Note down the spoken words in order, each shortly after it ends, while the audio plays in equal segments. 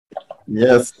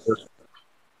Yes.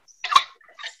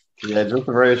 Yeah, just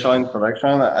a very short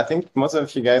introduction. I think most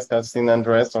of you guys have seen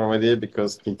Andres already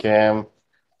because he came,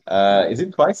 is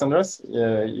it twice, Andres?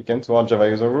 You came to our Java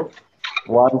user group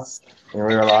once in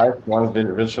real life, once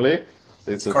virtually.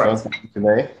 So it's the first Correct. time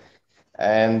today.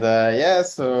 And yeah,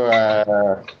 so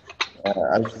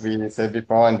as we said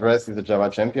before, Andres is a Java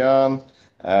champion,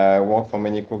 worked for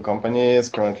many cool companies,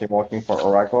 currently working for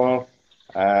Oracle,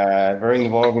 very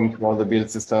involved in all the build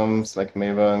systems like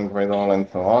Maven, Gradle, and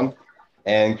so on.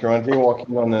 And currently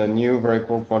working on a new very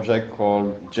cool project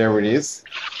called JRelease.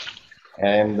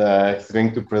 And he's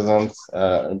going to present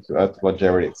to us what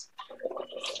JRelease.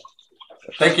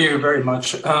 Thank you very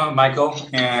much, Michael,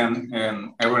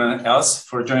 and everyone else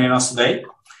for joining us today.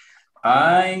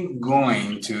 I'm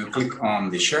going to click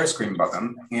on the share screen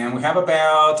button, and we have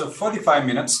about 45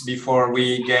 minutes before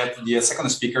we get the second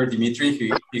speaker, Dmitry,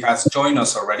 who has joined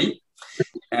us already.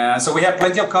 So we have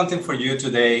plenty of content for you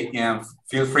today, and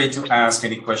feel free to ask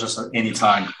any questions at any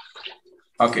time.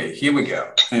 Okay, here we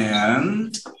go.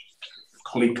 And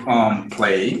click on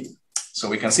play so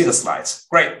we can see the slides.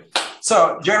 Great.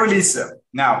 So JReleaser.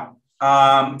 Now,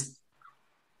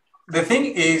 the thing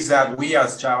is that we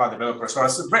as Java developers, or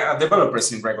as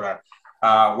developers in regular,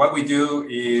 what we do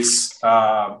is,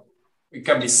 it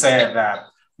can be said that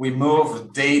we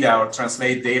move data or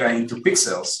translate data into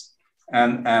pixels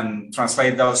and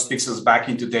translate those pixels back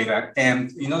into data.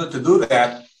 And in order to do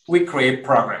that, we create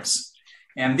programs.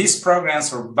 And these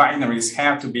programs or binaries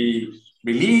have to be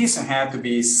released and have to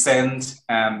be sent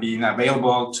and being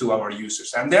available to our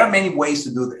users. And there are many ways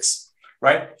to do this,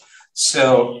 right?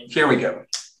 So here we go.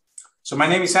 So my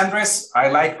name is Andres. I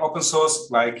like open source,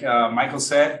 like Michael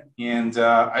said, and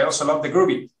I also love the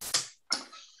Groovy.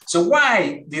 So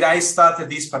why did I start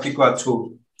this particular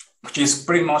tool, which is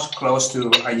pretty much close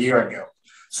to a year ago?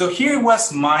 So here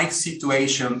was my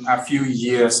situation a few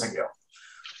years ago.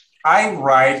 I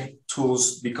write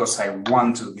tools because I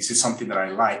want to. This is something that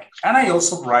I like. And I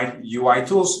also write UI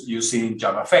tools using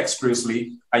JavaFX.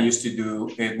 Previously, I used to do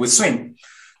it with Swing.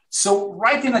 So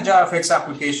writing a JavaFX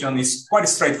application is quite a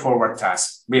straightforward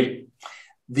task, really.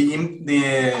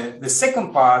 The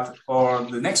second part or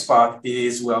the next part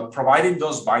is, well, providing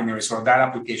those binaries or that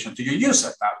application to your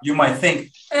user. Now, you might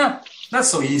think, yeah, that's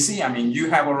so easy. I mean, you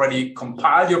have already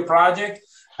compiled your project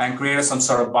and created some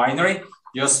sort of binary.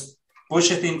 Just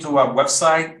push it into a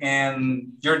website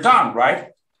and you're done,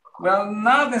 right? Well,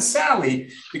 not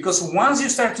necessarily, because once you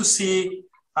start to see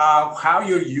how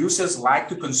your users like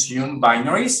to consume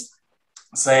binaries,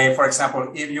 say, for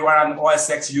example, if you are an OS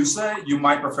X user, you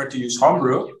might prefer to use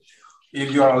Homebrew.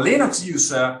 If you're a Linux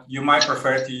user, you might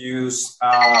prefer to use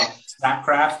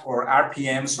Snapcraft or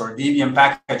RPMs or JVM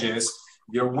packages.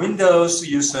 If you're a Windows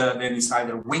user, then it's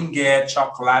either Winget,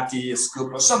 Chocolatey,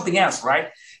 Scoop, or something else, right?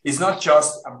 It's not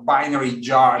just a binary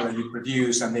jar that you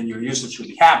produce and then your users should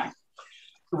be happy.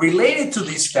 Related to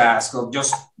this task of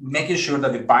just making sure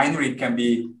that the binary can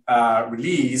be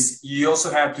released, you also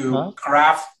have to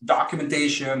craft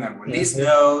documentation and release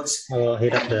notes,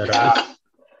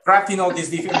 crafting all these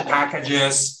different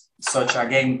packages, such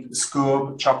again,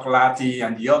 Scoop, Chocolatey,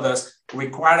 and the others,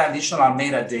 require additional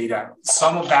metadata.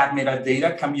 Some of that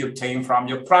metadata can be obtained from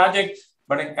your project,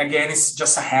 but again, it's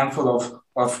just a handful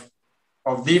of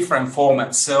different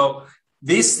formats. So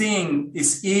this thing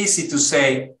is easy to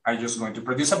say, I'm just going to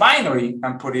produce a binary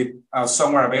and put it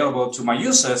somewhere available to my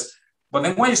users. But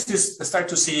then when you start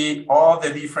to see all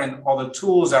the different other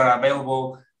tools that are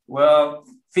available, well,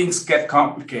 things get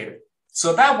complicated.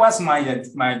 So that was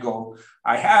my goal.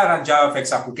 I had a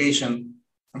JavaFX application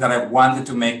that I wanted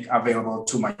to make available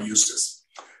to my users.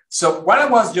 So while I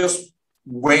was just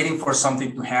waiting for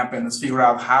something to happen, let's figure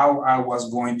out how I was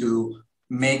going to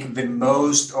make the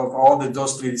most of all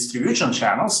those three distribution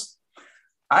channels,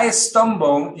 I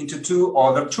stumbled into two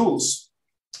other tools.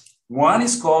 One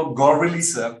is called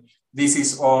JReleaser. This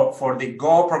is for the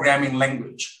Go programming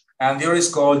language. And the other is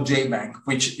called JVM,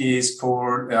 which is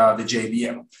for the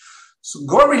JVM. So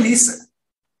JReleaser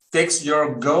takes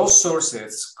your Go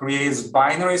sources, creates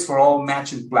binaries for all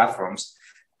matching platforms,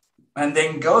 and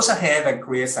then goes ahead and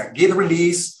creates a Git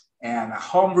release and a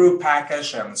Homebrew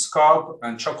package and Scope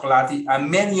and Chocolatey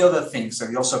and many other things.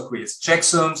 And it also creates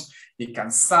checksums. It can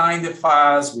sign the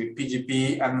files with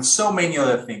PGP and so many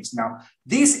other things. Now,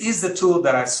 this is the tool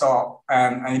that I saw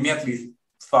and I immediately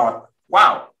thought,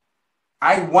 wow,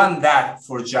 I want that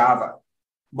for Java,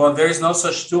 but there is no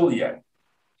such tool yet.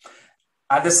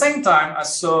 At the same time, I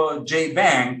saw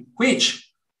JVM,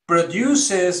 which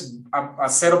produces a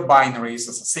set of binaries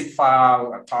as a zip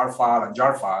file, a tar file, and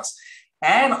jar files,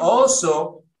 and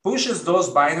also pushes those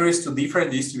binaries to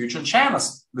different distribution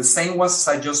channels. the same ones as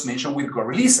I just mentioned with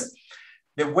JReleaser.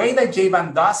 The way that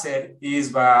JVM does it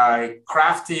is by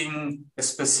crafting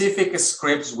specific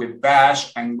scripts with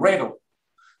Bash and Gradle.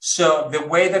 So the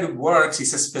way that it works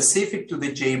is specific to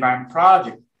the JVM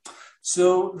project.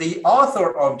 So the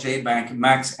author of JBank,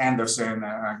 Max Anderson,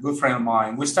 a good friend of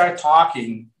mine, we started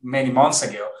talking many months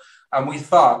ago, and we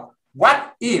thought,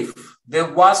 what if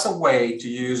there was a way to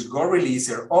use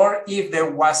JReleaser, or if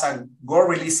there was a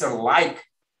JReleaser-like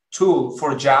tool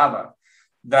for Java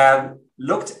that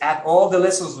looked at all the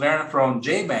lessons learned from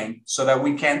JBank so that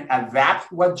we can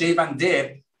adapt what JBank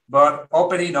did, but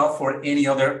open it up for any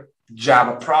other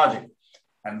Java project.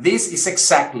 And this is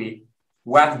exactly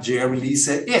what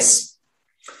JReleaser is.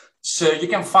 So you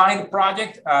can find the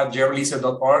project at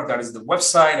JReleaser.org. That is the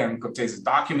website, and contains the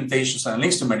documentation and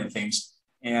links to many things.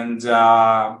 And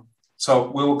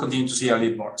so we will continue to see a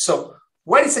little more. So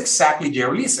what is exactly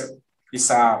JReleaser? It's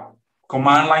a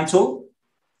command line tool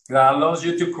that allows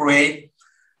you to create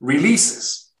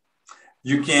releases.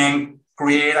 You can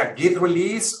create a Git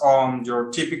release on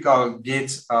your typical Git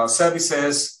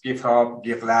services, GitHub,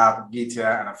 GitLab,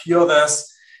 Gitya, and a few others.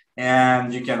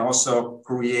 And you can also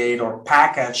create or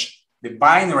package the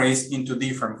binaries into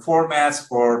different formats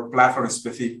for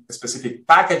platform-specific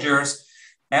packagers.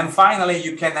 And finally,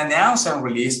 you can announce and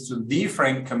release to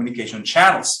different communication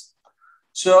channels.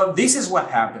 So this is what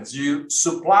happens. You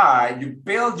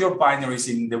build your binaries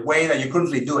in the way that you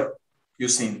currently do it,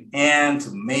 using Ant,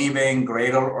 Maven,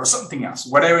 Gradle, or something else,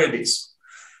 whatever it is.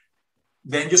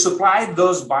 Then you supply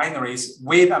those binaries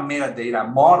with a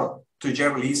metadata model to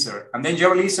JReleaser. And then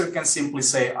JReleaser can simply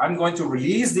say, I'm going to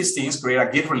release these things, create a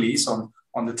Git release on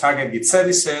the target Git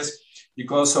services. You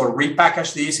can also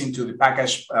repackage these into the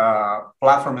package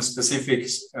platform-specific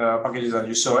packages that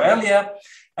you saw earlier.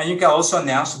 And you can also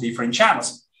announce to different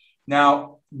channels.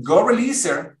 Now,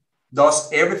 JReleaser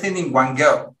does everything in one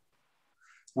go.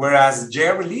 Whereas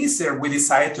JReleaser, we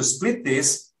decided to split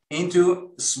this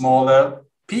into smaller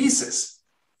pieces.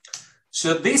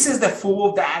 So this is the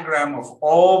full diagram of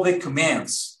all the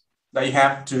commands that you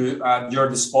have at your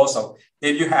disposal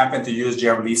if you happen to use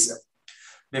JReleaser.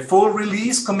 The full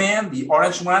release command, the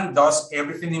orange one, does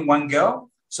everything in one go.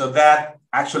 So that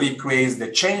actually creates the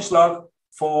changelog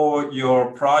for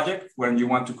your project when you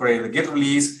want to create a Git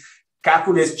release,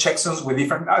 calculates checksums with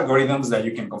different algorithms that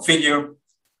you can configure,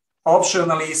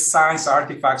 optionally signs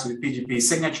artifacts with PGP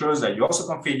signatures that you also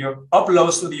configure,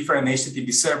 uploads to different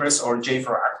HTTP servers or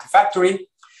JFrog Artifactory,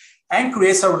 and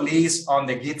creates a release on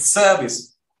the Git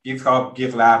service, GitHub,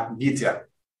 GitLab, Gitya.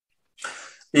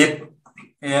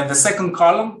 In the second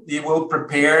column, it will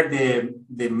prepare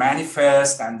the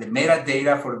manifest and the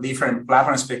metadata for different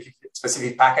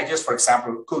platform-specific packages. For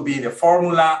example, it could be the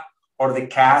formula or the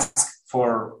cask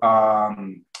for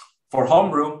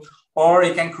Homebrew, or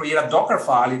you can create a Docker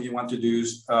file if you want to do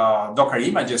Docker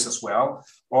images as well,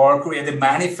 or create a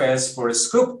manifest for a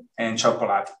Scoop and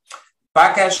Chocolate.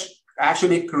 Package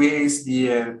actually creates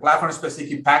the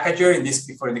platform-specific packager. In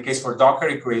the case for Docker,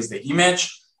 it creates the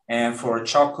image. And for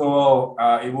Chuyko,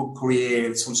 it will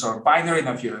create some sort of binary, and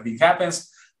a few things happens.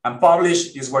 And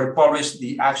publish is where it published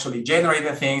the actually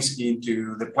generated things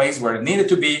into the place where it needed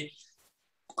to be.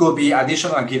 Could be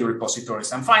additional Git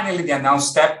repositories. And finally, the announce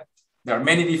step. There are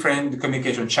many different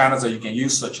communication channels that you can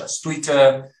use, such as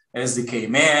Twitter,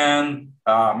 SDKman,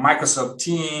 Microsoft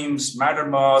Teams,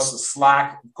 Mattermost,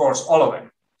 Slack, of course, all of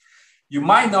them. You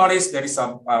might notice there is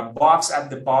a box at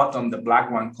the bottom, the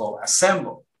black one called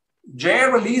Assemble.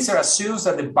 JReleaser assumes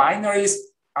that the binaries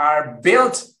are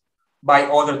built by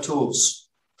other tools,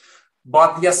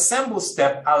 but the assemble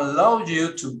step allows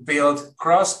you to build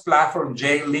cross-platform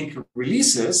J-Link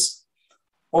releases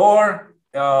or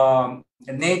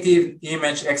native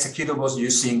image executables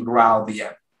using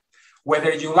JVM.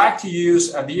 Whether you like to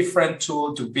use a different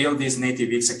tool to build these native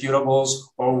executables,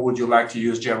 or would you like to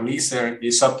use JReleaser,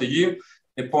 is up to you.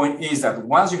 The point is that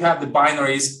once you have the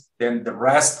binaries, then the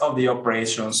rest of the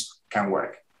operations can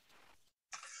work.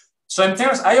 So in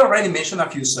terms, I already mentioned a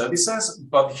few services,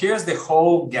 but here's the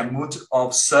whole gamut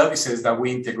of services that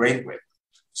we integrate with.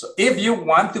 So if you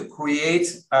want to create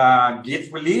a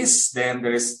Git release, then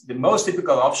there is the most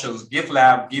typical options: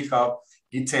 GitLab, GitHub,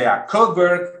 Gitya.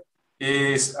 Codeberg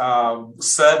is a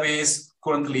service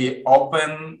currently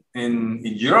open in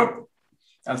Europe.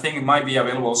 I think it might be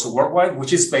available also worldwide,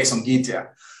 which is based on Gitya.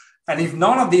 And if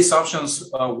none of these options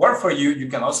work for you, you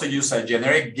can also use a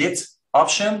generic Git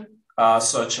option,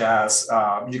 such as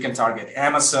you can target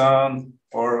Amazon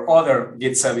or other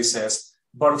Git services,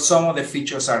 but some of the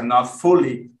features are not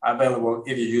fully available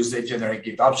if you use the generic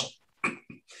Git option.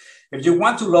 If you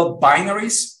want to load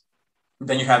binaries,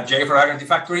 then you have JFrog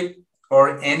Artifactory,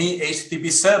 or any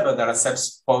HTTP server that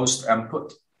accepts post and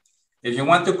put. If you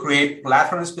want to create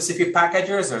platform-specific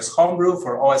packages, there's Homebrew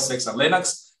for OS X and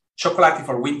Linux, Chocolate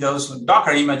for Windows,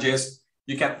 Docker images.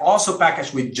 You can also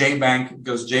package with JBank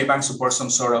because JBank supports some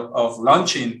sort of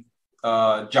launching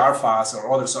jar files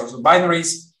or other sorts of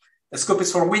binaries. Scoop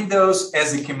is for Windows,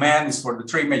 SD Command is for the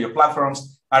 3 major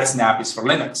platforms, RSnap is for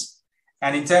Linux.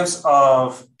 And in terms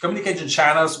of communication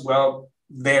channels, well,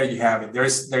 there you have it.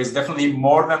 There's definitely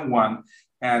more than one.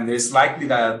 And it's likely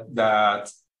that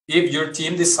if your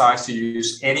team decides to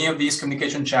use any of these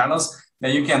communication channels,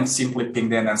 then you can simply ping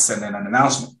them and send them an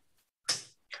announcement.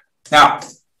 Now,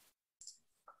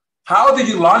 how do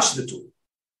you launch the tool?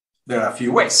 There are a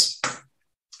few ways.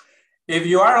 If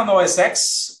you are on OS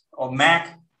X or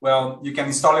Mac, well, you can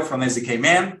install it from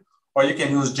SDKman, or you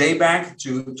can use JBank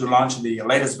to launch the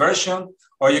latest version,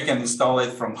 or you can install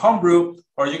it from Homebrew,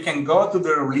 or you can go to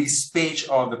the release page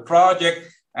of the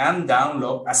project and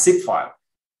download a zip file.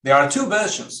 There are two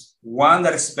versions. One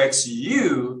that expects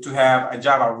you to have a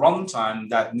Java runtime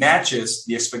that matches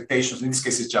the expectations, in this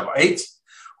case, it's Java 8,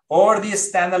 or the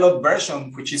standalone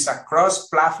version, which is a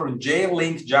cross-platform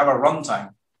JLink Java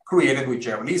runtime created with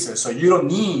JReleaser. So you don't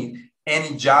need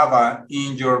any Java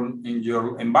in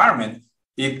your environment.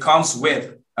 It comes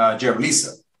with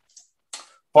JReleaser.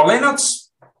 For Linux,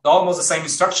 almost the same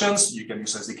instructions. You can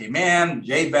use SDKman,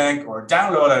 JBank, or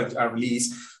download a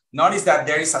release. Notice that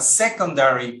there is a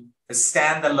secondary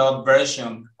standalone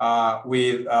version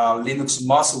with Linux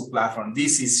Muscle platform.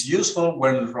 This is useful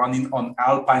when running on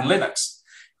Alpine Linux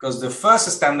because the first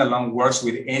standalone works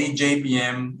with any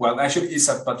JVM. Well, actually, it's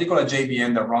a particular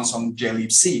JVM that runs on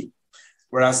glibc,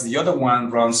 whereas the other one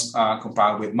runs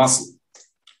compiled with Muscle.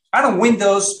 And on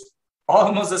Windows,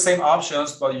 almost the same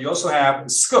options, but you also have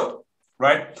Scoop,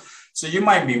 right? So you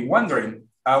might be wondering,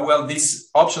 well, these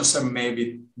options are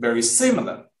maybe very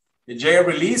similar. The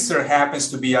JReleaser happens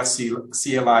to be a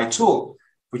CLI tool,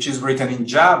 which is written in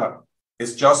Java.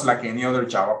 It's just like any other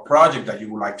Java project that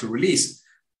you would like to release.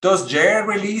 Does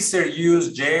JReleaser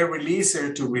use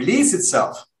JReleaser to release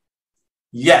itself?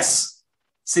 Yes,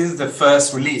 since the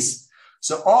first release.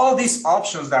 So all these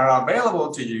options that are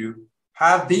available to you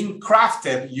have been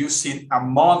crafted using a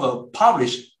model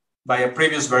published by a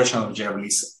previous version of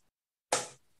JReleaser.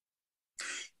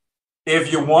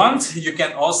 If you want, you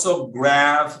can also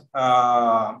grab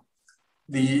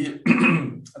the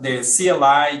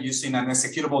CLI using an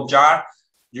executable jar.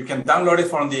 You can download it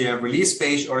from the release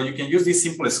page, or you can use this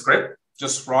simple script.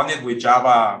 Just run it with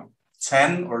Java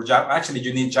 10 or Java. Actually,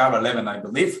 you need Java 11, I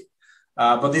believe.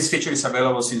 But this feature is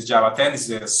available since Java 10. It's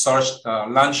the source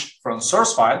launch from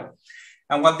source file.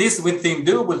 And what this thing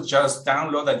do will just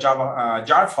download a Java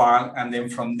jar file, and then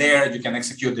from there you can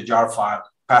execute the jar file,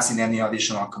 passing any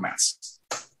additional commands.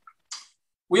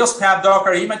 We also have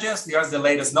Docker images. There's the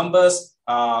latest numbers.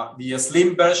 The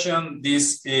Slim version,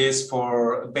 this is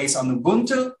based on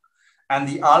Ubuntu, and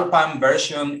the Alpine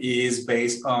version is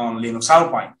based on Linux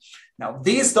Alpine. Now,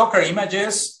 these Docker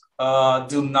images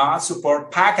do not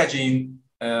support packaging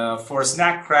for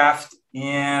Snackcraft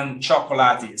and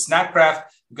Chocolate. Snackcraft,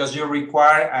 because you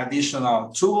require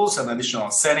additional tools and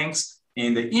additional settings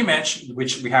in the image,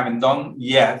 which we haven't done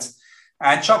yet.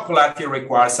 And Chocolate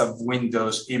requires a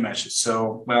Windows image.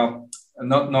 So, well,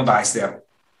 no dice there.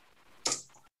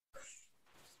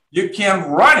 You can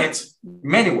run it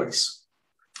many ways.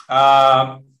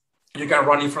 You can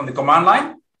run it from the command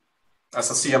line as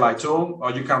a CLI tool,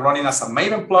 or you can run it as a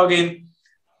Maven plugin,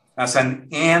 as an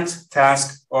Ant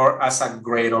task, or as a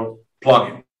Gradle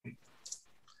plugin.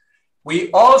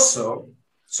 We also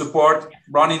support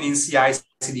running in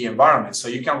CI/CD environments. So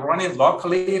you can run it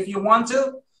locally if you want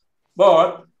to,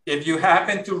 but if you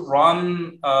happen to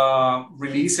run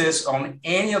releases on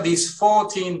any of these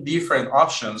 14 different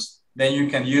options, then you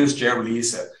can use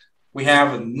JReleaser. We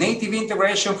have a native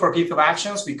integration for GitHub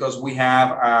Actions because we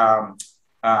have a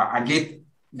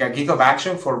GitHub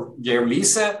Action for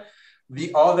JReleaser.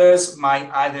 The others might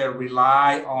either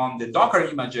rely on the Docker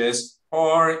images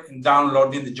or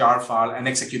downloading the jar file and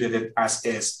executing it as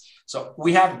is. So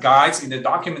we have guides in the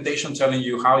documentation telling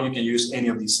you how you can use any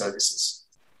of these services.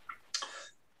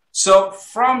 So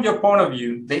from your point of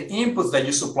view, the inputs that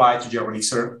you supply to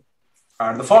JReleaser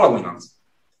are the following ones.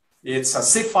 It's a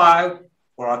zip file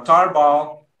or a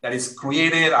tarball that is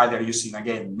created either using,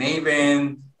 again,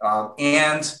 Maven,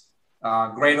 Ant,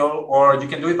 Gradle, or you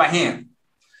can do it by hand.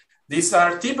 These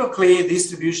are typically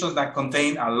distributions that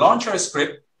contain a launcher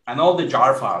script and all the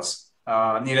jar files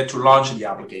needed to launch the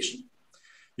application.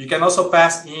 You can also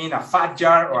pass in a fat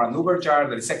jar or an Uber jar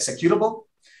that is executable.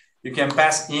 You can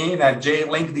pass in a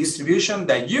JLink distribution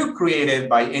that you created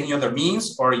by any other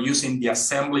means or using the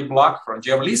assembly block from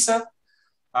JReleaser.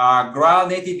 Graal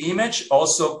native image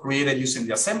also created using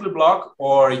the assembly block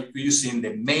or using the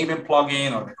Maven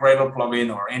plugin or the Gradle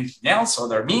plugin or anything else,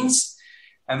 other means.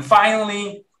 And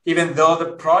finally, even though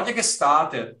the project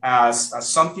started as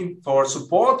something for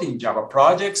supporting Java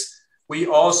projects, we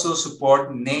also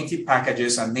support native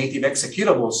packages and native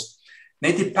executables.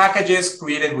 Native packages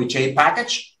created with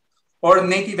JPackage or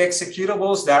native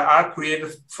executables that are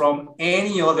created from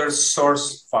any other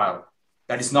source file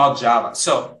that is not Java.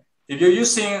 So if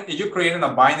you're creating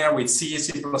a binary with C,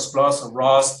 C++,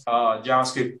 Rust,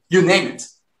 JavaScript, you name it,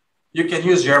 you can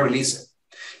use JReleaser.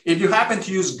 If you happen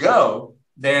to use Go,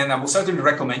 then I would certainly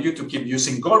recommend you to keep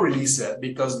using JReleaser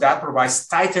because that provides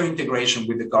tighter integration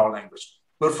with the Go language.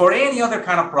 But for any other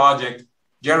kind of project,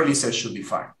 JReleaser should be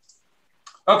fine.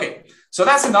 Okay, so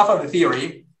that's enough of the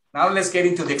theory. Now let's get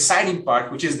into the exciting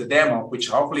part, which is the demo, which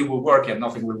hopefully will work and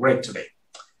nothing will break today.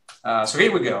 So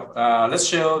here we go. Let's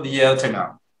show the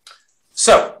terminal.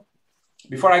 So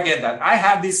before I get that, I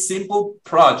have this simple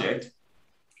project.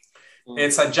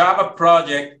 It's a Java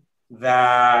project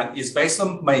that is based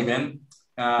on Maven.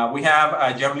 We have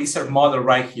a JReleaser model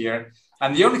right here.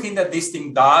 And the only thing that this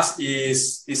thing does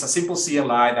is a simple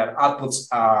CLI that outputs,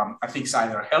 I think it's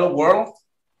either hello world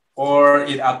or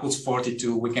it outputs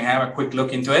 42. We can have a quick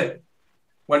look into it.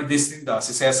 What this thing does,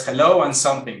 it says hello and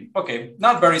something. Okay,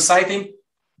 not very exciting,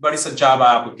 but it's a Java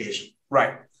application.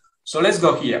 Right, so let's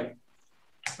go here.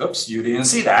 Oops, you didn't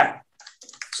see that.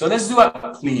 So let's do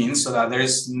a clean so that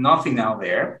there's nothing out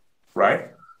there,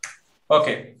 right?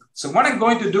 Okay, so what I'm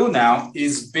going to do now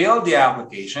is build the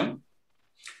application.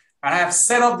 And I have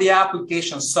set up the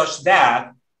application such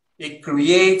that it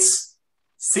creates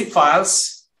zip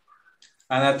files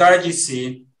and a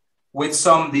targc with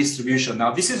some distribution.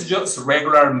 Now, this is just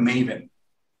regular Maven.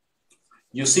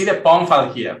 You see the POM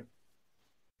file here.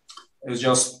 It's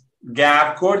just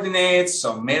gap coordinates,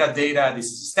 some metadata. This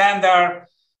is standard,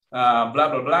 blah,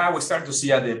 blah, blah. We start to see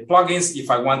the plugins. If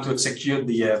I want to execute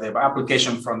the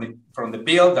application from the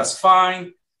build, that's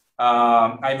fine.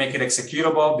 I make it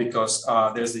executable because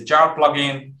there's the jar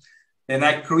plugin. Then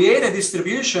I create a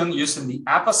distribution using the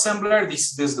app assembler.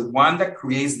 This is the one that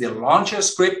creates the launcher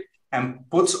script and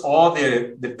puts all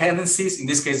the dependencies. In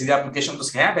this case, the application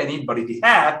doesn't have any, but if it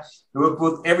had, it would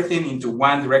put everything into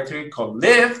one directory called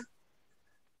lib.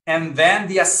 And then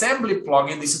the assembly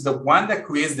plugin, this is the one that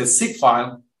creates the zip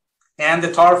file and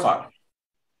the tar file.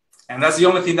 And that's the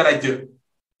only thing that I do.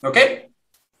 Okay?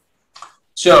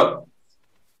 So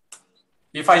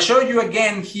if I show you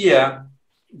again here,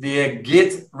 the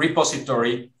Git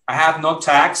repository, I have no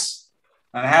tags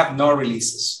and I have no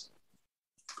releases.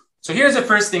 So here's the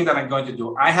first thing that I'm going to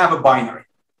do. I have a binary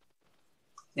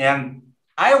and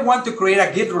I want to create a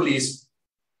Git release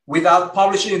without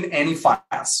publishing any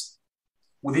files.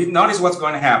 Notice what's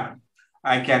going to happen.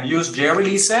 I can use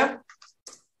JReleaser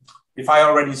if I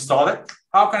already installed it.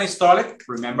 How can I install it?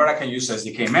 Remember, I can use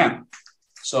SDK-man.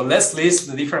 So let's list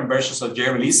the different versions of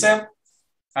JReleaser.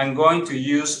 I'm going to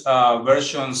use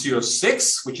version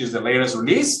 06, which is the latest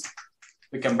release.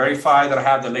 We can verify that I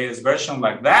have the latest version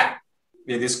like that.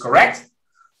 It is correct.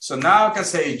 So now I can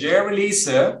say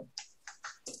JReleaser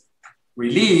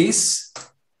release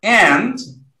and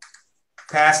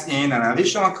pass in an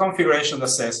additional configuration that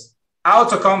says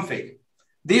autoconfig.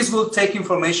 This will take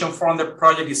information from the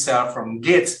project itself, from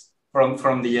Git,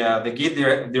 from the Git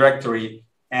directory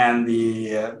and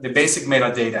the basic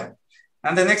metadata.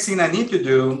 And the next thing I need to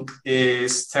do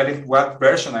is tell it what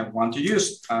version I want to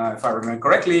use. If I remember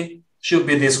correctly, should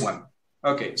be this one.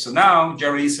 Okay, so now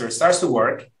JReleaser starts to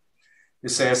work. It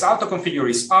says autoconfigure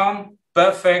is on,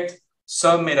 perfect,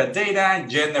 some metadata,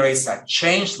 generates a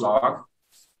change log.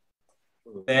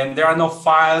 Then there are no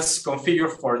files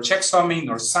configured for checksumming,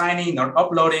 nor signing, nor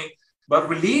uploading, but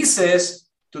releases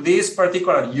to this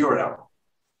particular URL.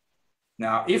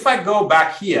 Now, if I go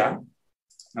back here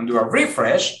and do a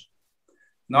refresh,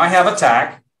 now I have a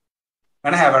tag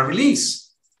and I have a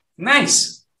release.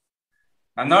 Nice.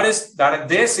 And notice that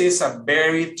this is a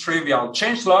very trivial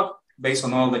changelog based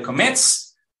on all the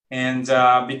commits. And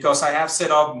because I have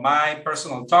set up my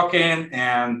personal token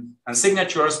and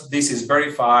signatures, this is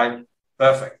verified.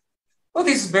 Perfect. Well,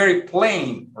 this is very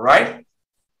plain, right?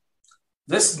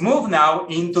 Let's move now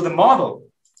into the model.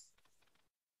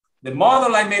 The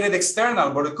model, I made it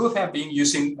external, but it could have been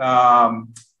using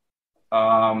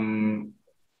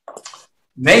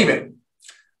Maven.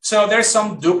 So there's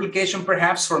some duplication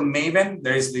perhaps from Maven.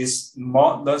 There is this,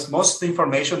 most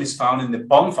information is found in the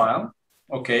POM file.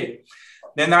 Okay.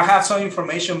 Then I have some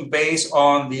information based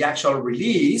on the actual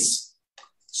release.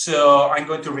 So I'm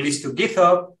going to release to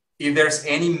GitHub. If there's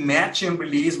any matching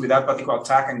release with that particular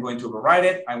tag, I'm going to override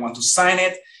it. I want to sign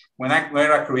it. When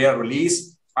I create a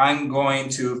release, I'm going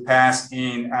to pass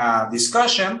in a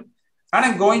discussion, and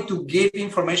I'm going to give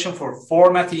information for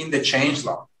formatting the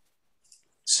changelog.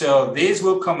 So this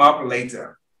will come up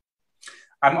later.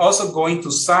 I'm also going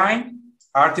to sign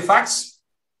artifacts.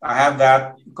 I have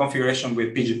that configuration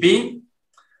with PGP.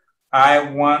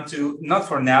 I want to, not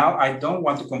for now, I don't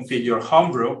want to configure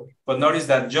Homebrew, but notice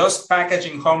that just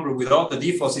packaging Homebrew with all the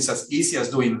defaults is as easy as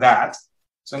doing that.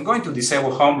 So I'm going to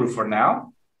disable Homebrew for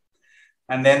now.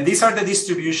 And then these are the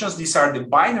distributions. These are the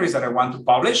binaries that I want to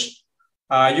publish.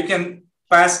 You can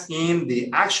pass in the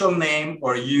actual name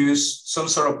or use some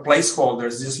sort of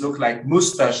placeholders. These look like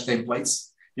mustache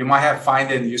templates. You might have find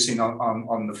them using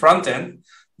on the front end,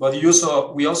 but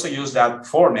we also use that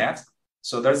format.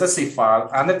 So there's a zip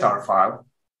file and a tar file.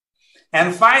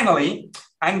 And finally,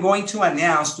 I'm going to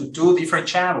announce to two different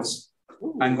channels.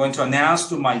 I'm going to announce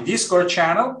to my Discord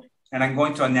channel, and I'm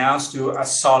going to announce to a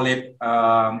solid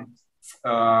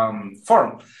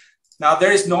forum. Now,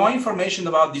 there is no information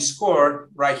about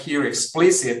Discord right here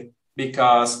explicit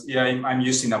because I'm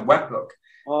using a webhook.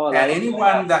 And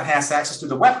anyone that has access to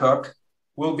the webhook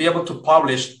will be able to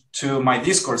publish to my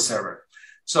Discord server.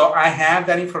 So I have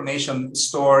that information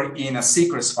stored in a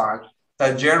secrets file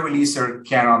that JReleaser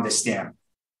can understand,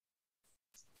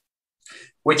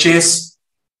 which is,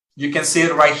 you can see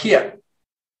it right here.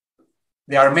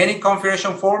 There are many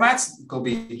configuration formats. It could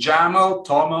be YAML,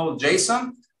 TOML,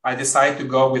 JSON. I decided to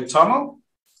go with TOML.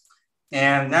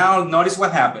 And now notice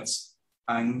what happens.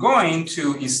 I'm going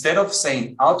to, instead of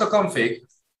saying autoconfig,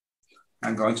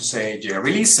 I'm going to say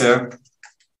JReleaser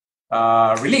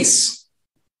release.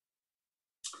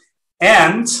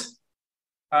 And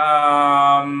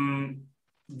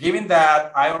given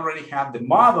that I already have the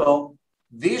model,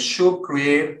 this should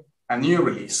create a new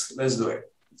release. Let's do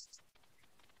it.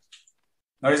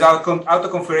 Notice auto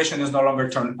configuration is no longer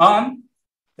turned on.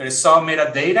 There is some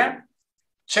metadata,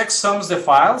 checksums the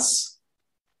files,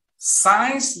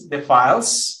 signs the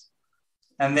files,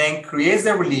 and then creates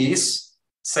the release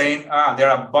saying,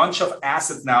 there are a bunch of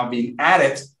assets now being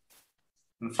added.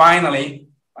 And finally,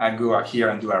 I go out here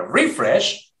and do a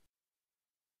refresh.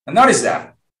 And notice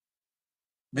that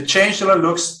the changelog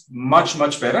looks much,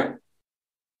 much better.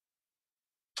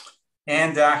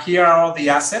 And here are all the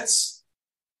assets,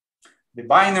 the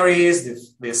binaries,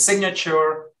 the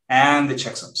signature, and the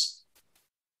checksums.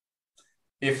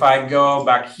 If I go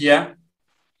back here,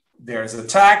 there's a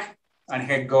tag, and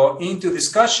I go into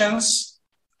discussions.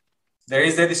 There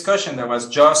is the discussion that was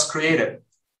just created.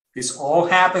 This all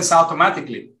happens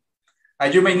automatically.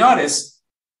 As you may notice,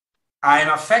 I'm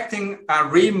affecting a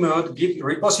remote Git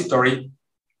repository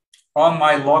on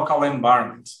my local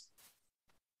environment.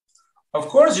 Of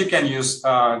course, you can use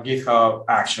GitHub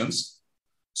Actions.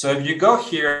 So if you go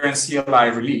here and CLI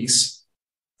release,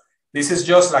 this is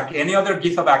just like any other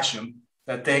GitHub action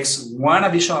that takes one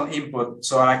additional input.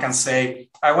 So I can say,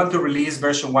 I want to release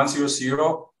version 100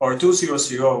 or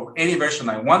 200, any version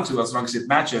I want to, as long as it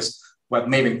matches what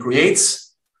Maven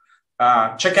creates.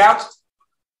 Check out,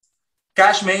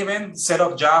 cache Maven, set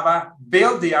up Java,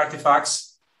 build the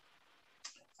artifacts.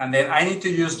 And then I need to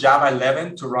use Java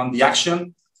 11 to run the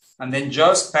action. And then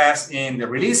just pass in the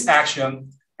release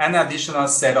action and an additional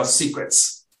set of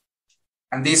secrets.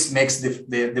 And this makes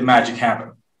the magic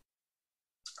happen.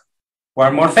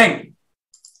 One more thing.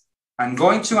 I'm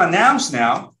going to announce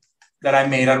now that I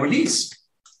made a release.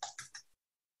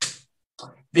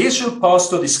 This should post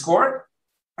to Discord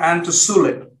and to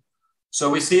Zulip. So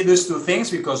we see these two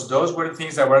things because those were the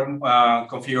things that were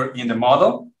configured in the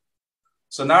model.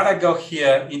 So now that I go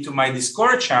here into my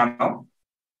Discord channel,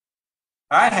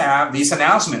 I have this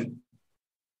announcement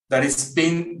that it's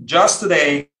been just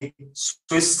today,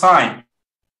 Swiss time.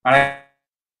 And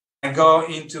I go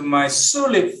into my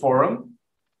Zulip forum,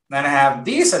 and I have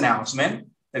this announcement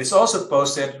that is also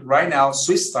posted right now,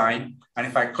 Swiss time. And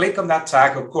if I click on that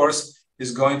tag, of course,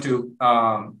 it's going to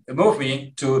move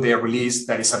me to the release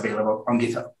that is available on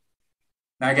GitHub.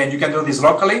 Now, again, you can do this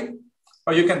locally,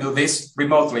 or you can do this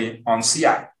remotely on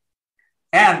CI.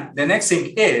 And the next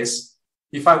thing is,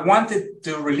 if I wanted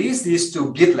to release this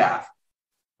to GitLab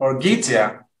or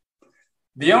Gitya,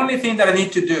 the only thing that I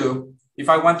need to do, if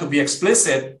I want to be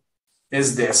explicit,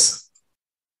 is this.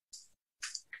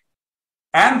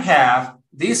 And have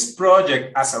this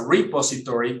project as a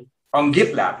repository on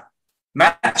GitLab,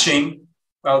 matching,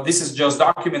 well, this is just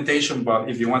documentation, but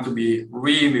if you want to be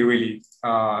really, really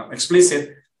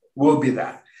explicit, will be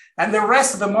that. And the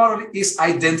rest of the model is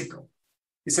identical.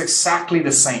 It's exactly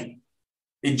the same.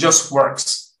 It just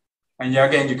works. And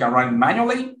again, you can run it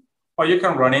manually or you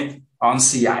can run it on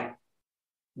CI.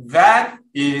 That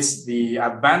is the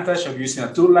advantage of using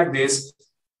a tool like this,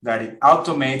 that it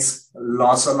automates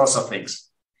lots and lots of things.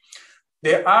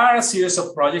 There are a series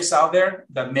of projects out there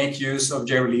that make use of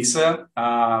JReleaser.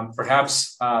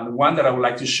 Perhaps the one that I would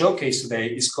like to showcase today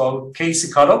is called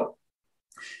KZCuddle.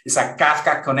 It's a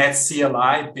Kafka Connect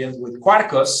CLI built with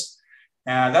Quarkus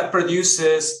that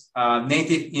produces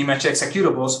native image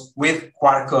executables with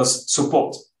Quarkus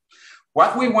support.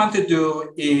 What we want to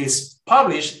do is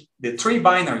publish the 3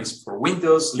 binaries for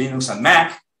Windows, Linux, and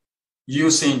Mac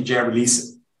using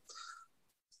JReleaser.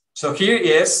 So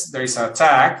there is a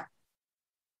tag.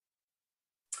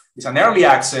 It's an early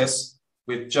access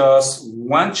with just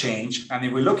one change. And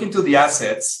if we look into the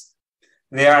assets,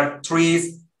 there are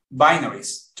 3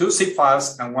 binaries, 2 zip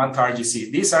files and 1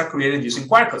 tar.gc. These are created using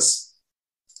Quarkus.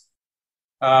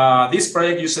 This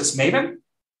project uses Maven.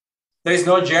 There is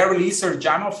no JReleaser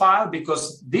YAML file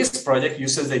because this project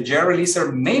uses the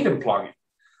JReleaser Maven plugin.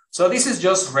 So this is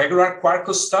just regular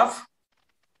Quarkus stuff.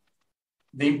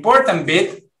 The important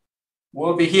bit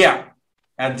will be here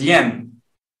at the end.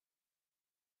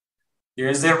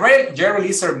 Here's the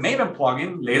JReleaser Maven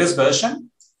plugin, latest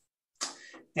version.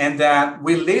 And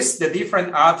we list the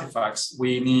different artifacts.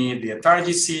 We need the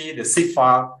tar.gc, the zip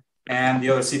file, and the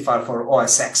other zip file for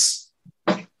OSX.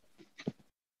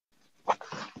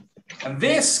 And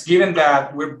this, given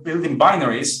that we're building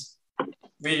binaries,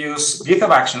 we use GitHub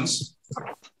Actions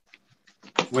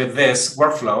with this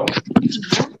workflow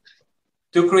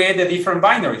to create the different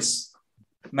binaries,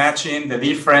 matching the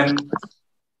different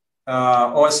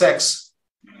OSX,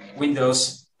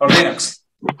 Windows, or Linux.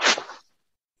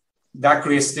 That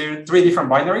creates 3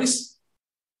 different binaries.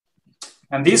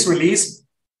 And this release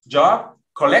job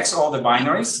collects all the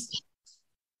binaries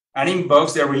and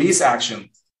invokes the release action.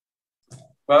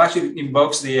 Well, actually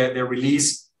invokes the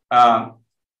release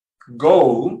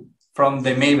goal from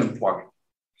the Maven plugin.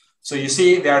 So you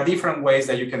see, there are different ways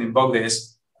that you can invoke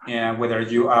this, whether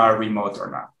you are remote or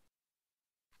not.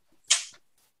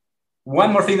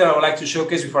 One more thing that I would like to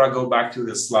showcase before I go back to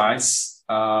the slides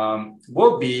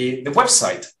will be the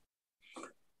website.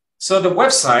 So the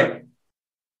website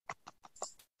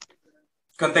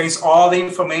contains all the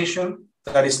information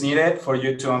that is needed for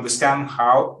you to understand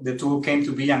how the tool came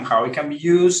to be and how it can be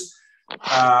used.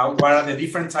 What are the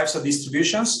different types of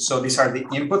distributions? So these are the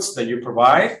inputs that you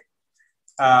provide.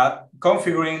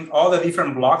 Configuring all the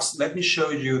different blocks. Let me show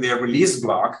you the release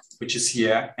block, which is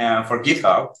here, and for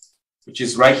GitHub, which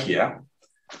is right here.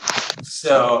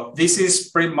 So this is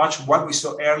pretty much what we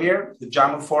saw earlier, the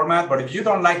YAML format. But if you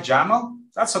don't like YAML,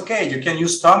 that's okay. You can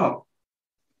use TOML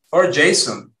or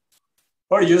JSON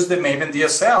or use the Maven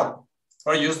DSL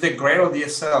or use the Gradle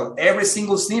DSL. Every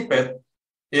single snippet,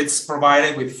 it's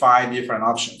provided with 5 different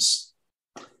options.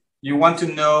 You want to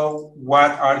know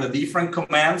what are the different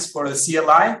commands for the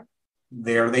CLI?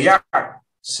 There they are.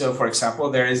 So for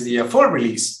example, there is the full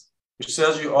release, which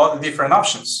tells you all the different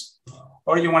options.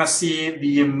 Or you want to see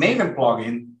the Maven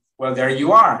plugin, well, there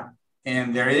you are.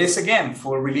 And there it is again,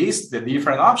 full release, the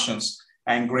different options,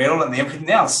 and Gradle and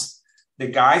everything else. The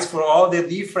guides for all the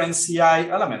different CI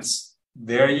elements.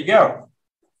 There you go.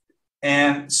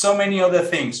 And so many other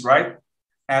things, right?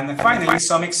 And finally,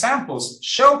 some examples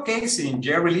showcasing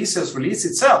JReleaser's release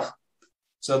itself.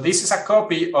 So this is a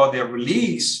copy of the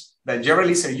release that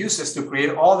JReleaser uses to create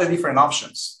all the different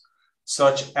options,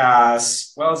 such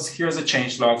as, well, here's a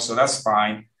changelog, so that's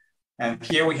fine. And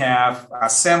here we have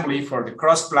assembly for the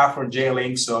cross-platform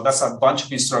JLink. So that's a bunch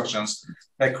of instructions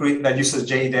that uses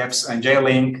JDEPs and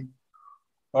JLink,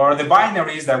 or the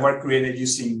binaries that were created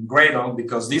using Gradle,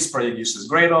 because this project uses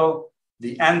Gradle,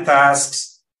 the end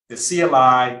tasks, the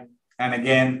CLI, and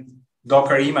again,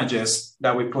 Docker images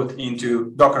that we put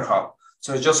into Docker Hub.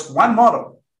 So it's just one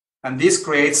model. And this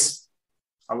creates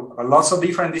lots of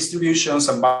different distributions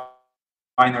and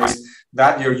binaries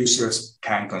that your users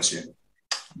can consume.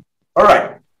 All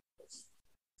right.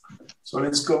 So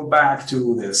let's go back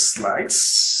to the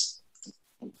slides.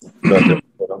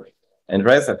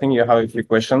 Andres, I think you have a few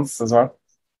questions as well.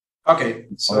 Okay,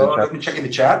 so let me check in the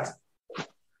chat.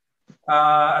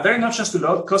 Are there any options to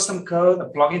load custom code, a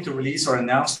plugin to release or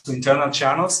announce to internal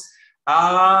channels?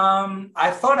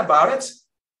 I thought about it,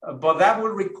 but that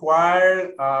would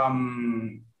require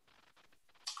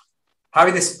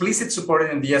having explicit support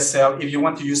in DSL if you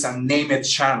want to use a named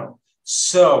channel.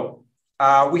 So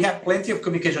we have plenty of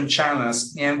communication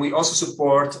channels, and we also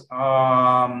support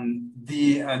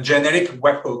the generic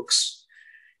webhooks.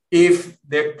 If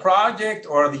the project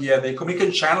or the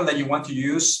communication channel that you want to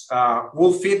use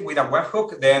will fit with a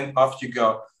webhook, then off you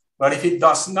go. But if it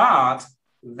does not,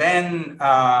 then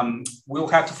we'll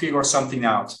have to figure something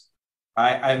out.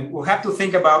 I will have to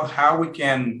think about how we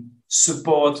can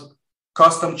support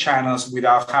custom channels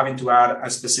without having to add a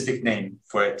specific name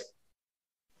for it.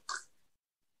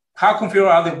 How configure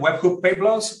are the webhook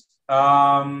payloads?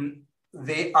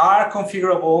 They are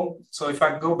configurable. So if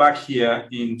I go back here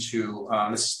into,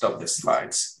 let's stop the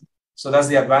slides. So that's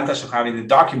the advantage of having the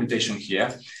documentation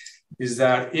here, is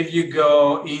that if you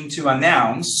go into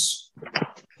announce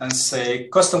and say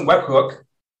custom webhook,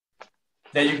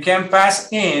 then you can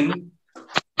pass in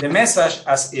the message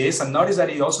as is, and notice that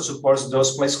it also supports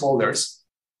those placeholders.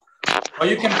 Or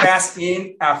you can pass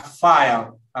in a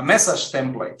file, a message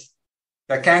template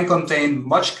that can contain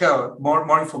much code,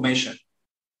 more information.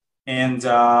 And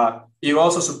it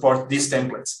also supports these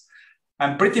templates.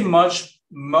 And pretty much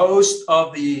most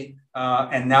of the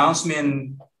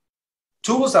announcement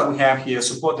tools that we have here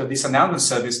supported this announcement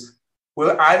service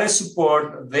will either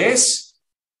support this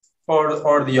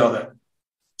or the other.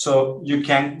 So you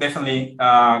can definitely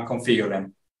configure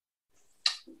them.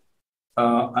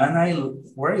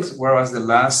 Where was the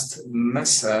last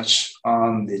message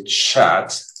on the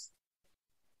chat?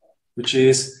 Which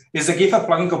is the GitHub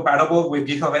plugin compatible with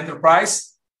GitHub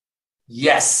Enterprise?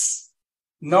 Yes.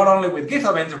 Not only with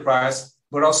GitHub Enterprise,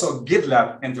 but also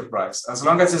GitLab Enterprise. As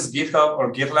long as it's GitHub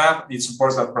or GitLab, it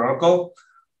supports that protocol,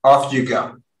 off you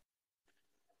go.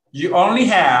 You only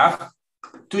have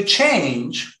to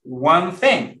change one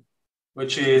thing,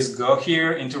 which is go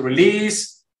here into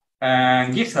release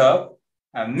and GitHub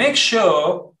and make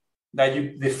sure that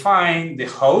you define the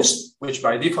host, which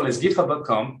by default is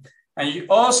github.com. And you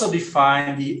also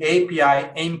define the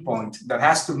API endpoint that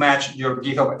has to match your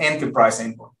GitHub Enterprise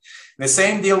endpoint. The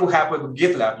same deal will happen with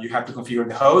GitLab. You have to configure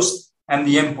the host and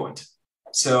the endpoint.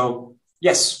 So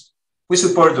yes, we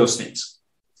support those things.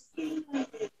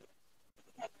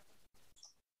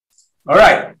 All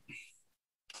right.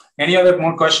 Any other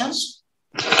more questions?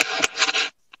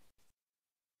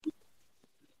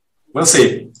 We'll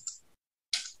see.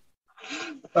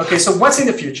 Okay, so what's in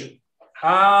the future?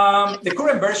 The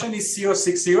current version is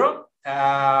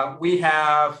 0.60. We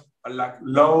have like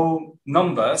low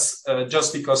numbers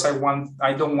just because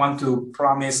I don't want to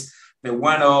promise the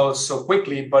 1.0 so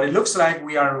quickly, but it looks like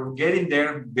we are getting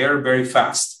there very, very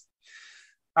fast.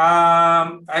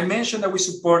 I mentioned that we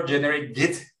support generic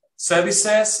Git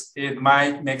services. It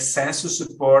might make sense to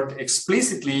support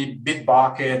explicitly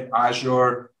Bitbucket,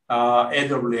 Azure,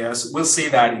 AWS. We'll see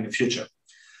that in the future.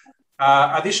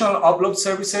 Additional upload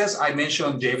services, I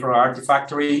mentioned JFrog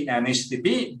Artifactory and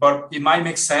HTTP, but it might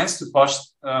make sense to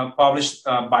publish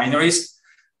binaries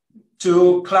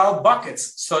to cloud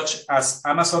buckets, such as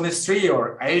Amazon S3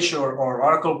 or Azure or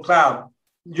Oracle Cloud,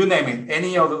 you name it,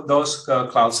 any of those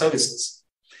cloud services.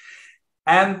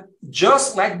 And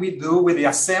just like we do with the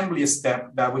assembly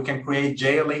step that we can create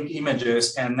JLink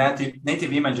images and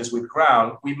native images with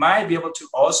Growl, we might be able to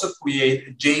also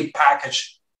create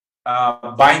JPackage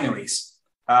binaries.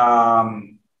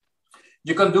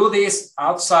 You can do this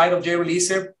outside of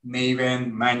JReleaser,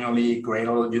 Maven, manually,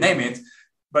 Gradle, you name it.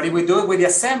 But if we do it with the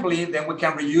assembly, then we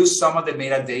can reuse some of the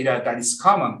metadata that is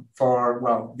common for,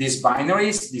 well, these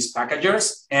binaries, these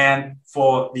packagers, and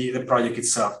for the project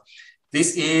itself.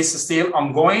 This is still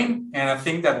ongoing, and I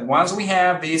think that once we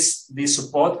have this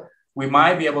support, we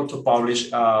might be able to publish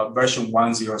version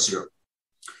 1.0.0.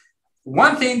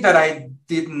 One thing that I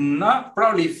did not,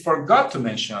 probably forgot to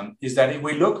mention, is that if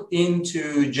we look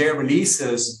into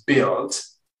JReleaser's build,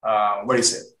 where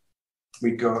is it?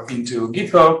 We go into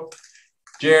GitHub,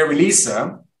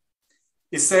 JReleaser.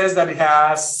 It says that it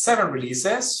has 7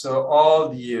 releases, so all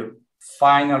the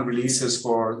final releases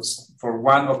for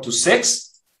 1 up to 6.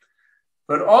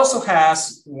 But also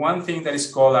has one thing that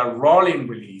is called a rolling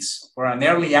release or an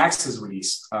early access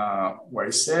release. Where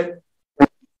is it?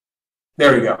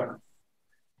 There we go.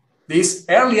 This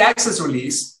early access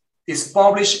release is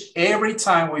published every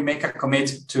time we make a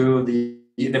commit to the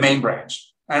main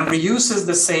branch and reuses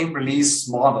the same release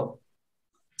model.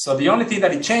 So the only thing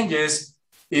that it changes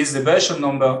is the version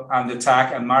number and the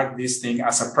tag and mark this thing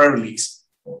as a pre-release.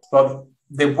 But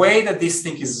the way that this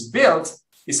thing is built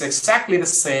is exactly the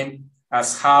same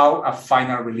as how a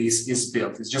final release is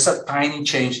built. It's just a tiny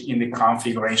change in the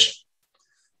configuration.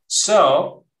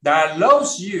 So that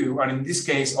allows you, and in this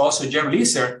case also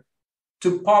JReleaser,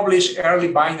 to publish early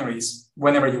binaries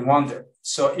whenever you want it.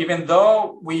 So even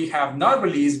though we have not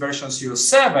released version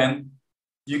 0.7,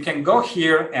 you can go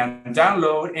here and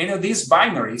download any of these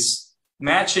binaries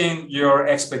matching your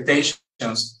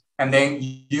expectations and then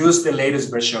use the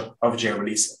latest version of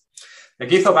JReleaser. The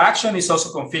GitHub action is also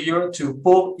configured to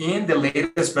pull in the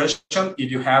latest version if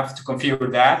you have to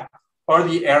configure that, or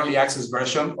the early access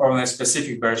version or on a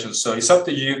specific version. So it's up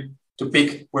to you to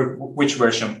pick which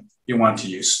version you want to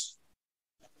use.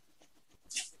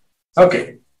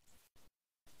 Okay.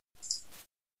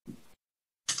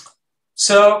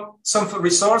 So some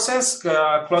resources,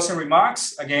 closing remarks.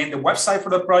 Again, the website for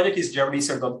the project is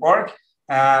JReleaser.org,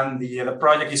 and the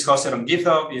project is hosted on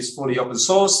GitHub, is fully open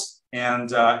source.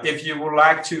 And if you would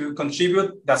like to contribute,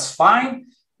 that's fine.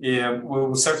 We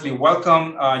will certainly welcome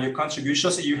your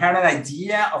contributions. If you have an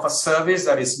idea of a service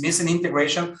that is missing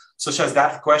integration, such as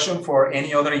that question for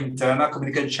any other internal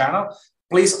communication channel,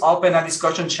 please open a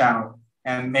discussion channel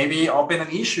and maybe open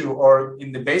an issue, or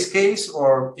in the base case,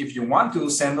 or if you want to,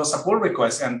 send us a pull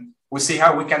request and we'll see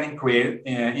how we can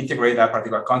integrate that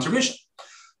particular contribution.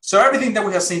 So everything that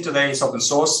we have seen today is open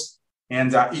source.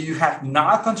 And if you have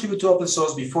not contributed to open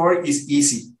source before, it's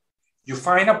easy. You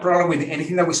find a problem with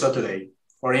anything that we saw today,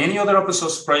 or any other open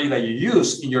source project that you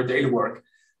use in your daily work,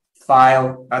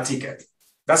 file a ticket.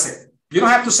 That's it. You don't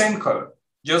have to send code.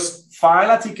 Just file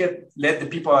a ticket, let the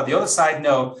people at the other side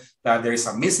know that there is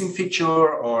a missing feature,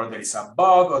 or there is a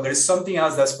bug, or there is something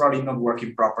else that's probably not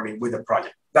working properly with the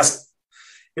project. That's it.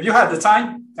 If you have the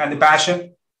time and the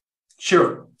passion,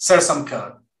 sure, share some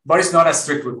code, but it's not a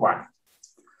strict requirement.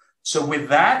 So with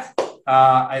that,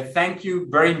 I thank you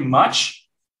very much.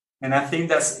 And I think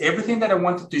that's everything that I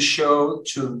wanted to show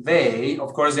today.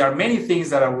 Of course, there are many things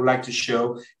that I would like to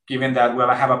show, given that, well,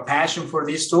 I have a passion for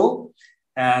this tool.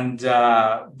 And,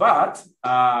 but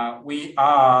we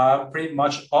are pretty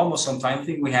much almost on time. I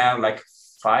think we have like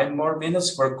 5 more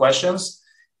minutes for questions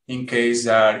in case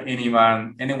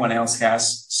anyone else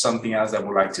has something else that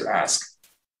would like to ask.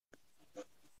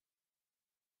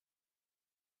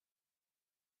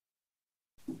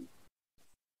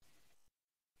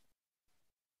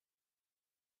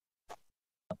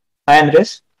 Hi,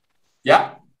 Andres.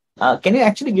 Yeah. Can you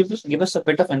actually give us a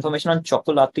bit of information on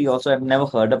Chocolati? Also, I've never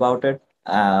heard about it.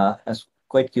 I was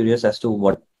quite curious as to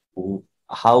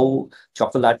how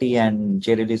Chocolati and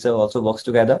JReleaser also works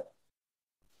together.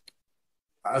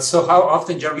 So how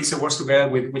often JReleaser works together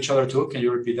with which other tool? Can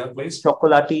you repeat that, please?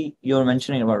 Chocolati, you were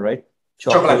mentioning about, right?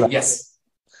 Chocolati, yes.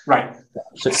 Right.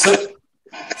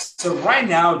 So right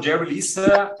now,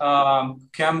 JReleaser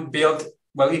can build,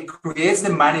 well, it creates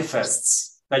the manifests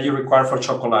that you require for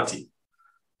Chocolati,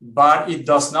 but it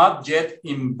does not yet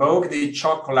invoke the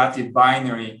Chocolati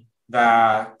binary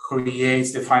that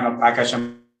creates the final package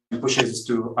and pushes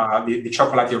to the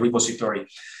Chocolati repository.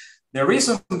 The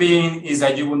reason being is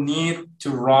that you will need to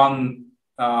run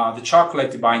the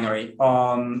Chocolati binary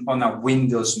on a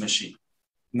Windows machine.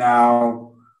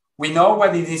 Now, we know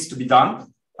what it needs to be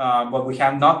done, but we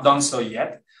have not done so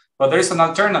yet, but there is an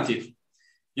alternative.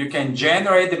 You can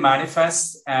generate the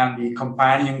manifest and the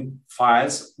companion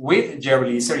files with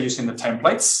JReleaser using the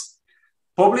templates.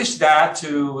 Publish that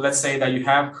to, let's say that you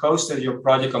have hosted your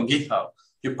project on GitHub.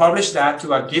 You publish that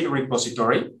to a Git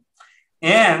repository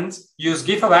and use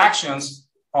GitHub Actions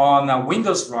on a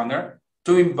Windows runner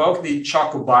to invoke the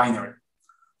Choco binary.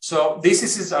 So this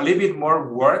is a little bit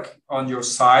more work on your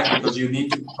side because you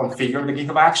need to configure the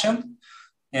GitHub action.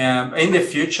 And in the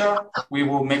future, we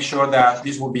will make sure that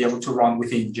this will be able to run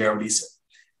within JReleaser.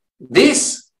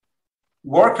 This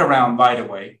workaround, by the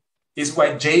way, is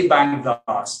what JBank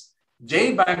does.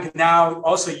 JBank now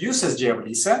also uses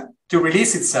JReleaser to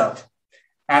release itself.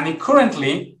 And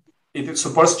it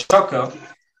supports Chuyko,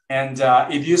 and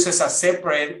it uses a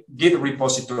separate Git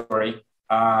repository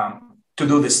to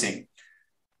do this thing.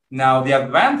 Now, the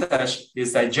advantage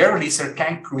is that JReleaser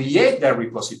can create that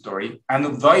repository and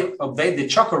update the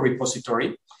Chuyko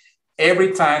repository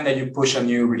every time that you push a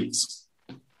new release.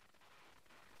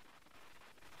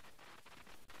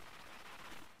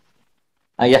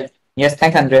 Yes,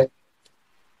 thanks, Andre.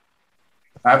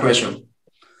 My pleasure.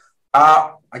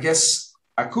 I guess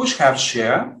Akush have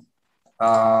shared.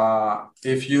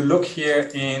 If you look here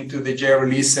into the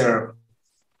JReleaser,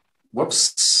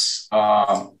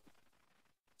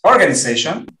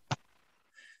 organization,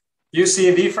 you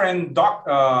see different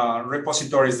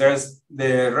repositories. There's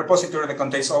the repository that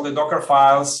contains all the Docker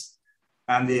files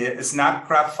and the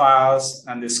Snapcraft files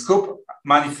and the Scoop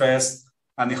manifest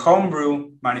and the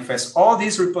Homebrew manifest. All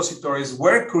these repositories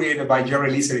were created by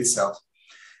JReleaser itself.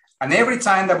 And every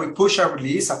time that we push a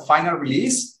release, a final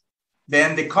release,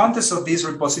 then the contents of these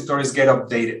repositories get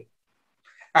updated.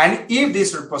 And if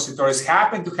these repositories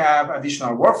happen to have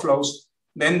additional workflows,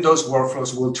 then those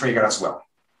workflows will trigger as well.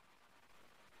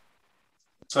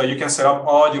 So you can set up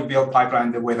all your build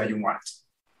pipeline the way that you want it.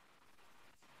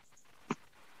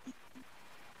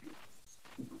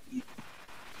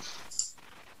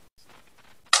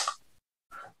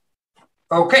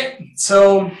 Okay,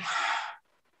 so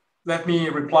let me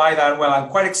reply that, well, I'm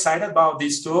quite excited about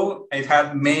this tool. I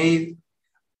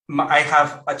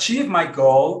have achieved my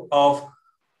goal of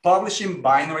publishing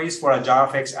binaries for a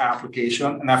JavaFX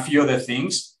application and a few other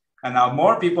things. And now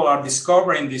more people are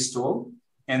discovering this tool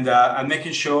and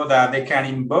making sure that they can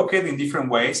invoke it in different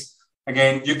ways.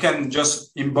 Again, you can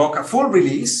just invoke a full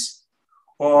release,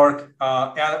 or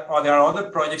there are other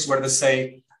projects where they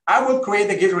say, I will create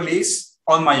a Git release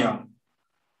on my own,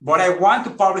 but I want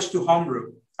to publish to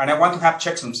Homebrew and I want to have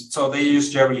checksums. So they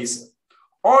use JReleaser.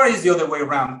 Or is the other way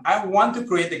around. I want to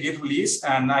create a Git release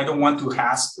and I don't want to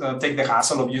take the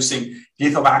hassle of using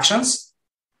GitHub Actions.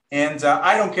 And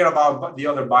I don't care about the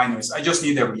other binaries. I just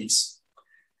need a release.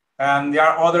 And there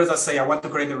are others that say, I want to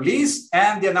create the release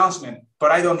and the announcement,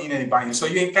 but I don't need any binary. So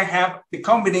you can have the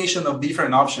combination of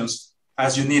different options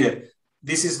as you need it.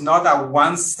 This is not a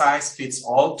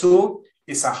one-size-fits-all tool.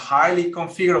 It's a highly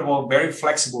configurable, very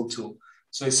flexible tool.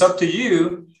 So it's up to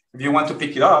you if you want to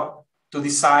pick it up to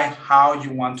decide how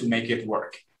you want to make it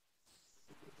work.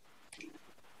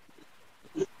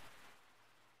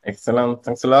 Excellent.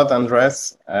 Thanks a lot,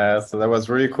 Andres. So that was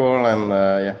really cool and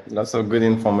yeah, lots of good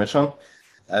information.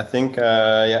 I think,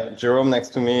 yeah, Jerome next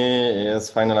to me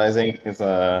is finalizing his...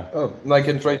 Oh, I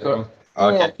can try to...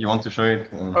 Okay, you want to show it?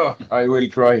 Oh, I will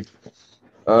try.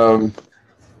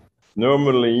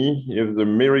 Normally, if the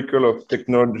miracle of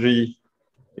technology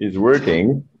is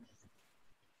working,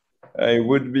 I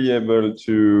would be able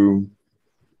to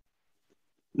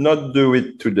not do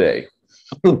it today.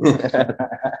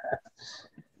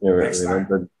 Yeah, right.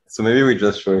 So maybe we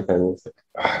just show it.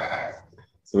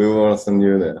 So we will send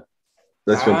you there.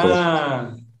 That's your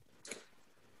talk.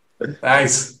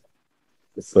 Nice.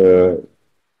 So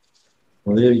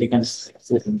we can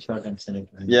screenshot and send it.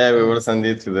 Yeah, we will send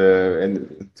it to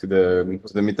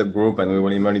the meetup group, and we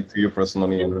will email it to you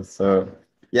personally. So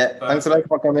yeah, thanks a lot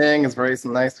for coming. It's very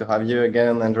nice to have you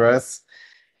again, Andres.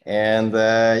 And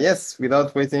yes,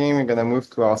 without waiting, we're gonna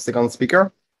move to our second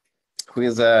speaker, who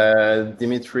is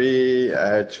Dmitry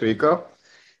Chuyko.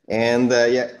 And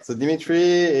yeah, so Dmitry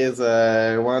is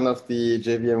one of the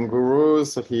JVM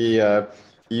gurus. So he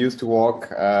used to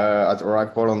work at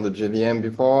Oracle on the JVM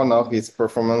before. Now he's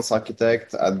performance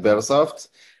architect at Bellsoft,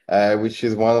 which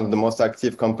is one of the most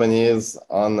active companies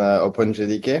on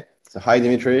OpenJDK. So hi,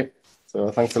 Dmitry. So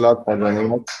thanks a lot for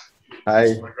joining us. Hi.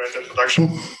 That's a great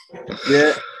introduction.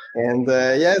 Yeah. And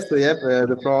yeah, so yeah,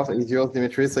 the floor is yours,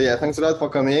 Dmitry. So yeah, thanks a lot for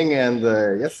coming. And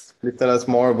yes, please tell us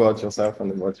more about yourself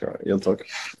and about your talk.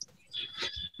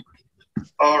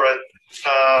 All right.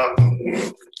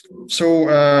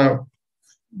 So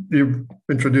you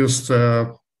introduced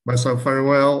myself very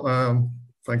well.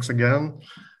 Thanks again.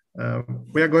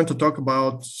 We are going to talk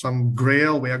about some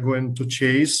grail we are going to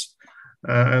chase.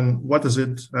 And what is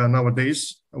it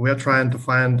nowadays? We are trying to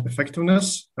find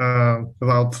effectiveness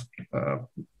without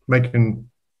making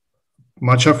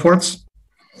much efforts.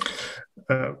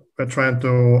 We're trying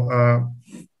to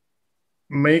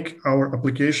make our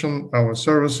application, our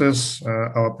services,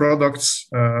 our products,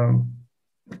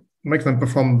 make them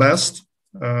perform best,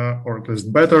 or at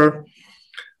least better.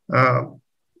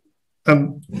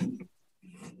 And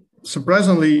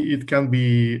surprisingly, it can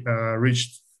be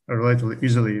reached relatively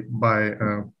easily by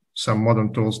some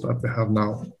modern tools that we have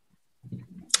now.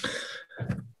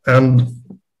 And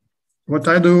what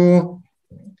I do,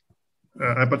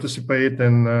 I participate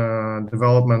in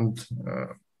development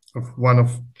of one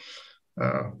of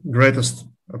greatest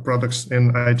products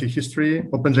in IT history,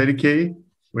 OpenJDK,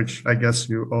 which I guess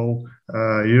you all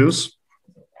use.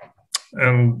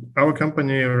 And our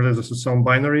company releases its own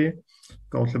binary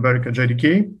called Liberica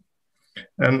JDK.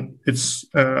 And it's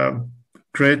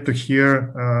great to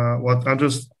hear what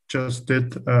Andres just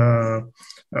did,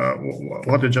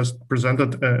 what he just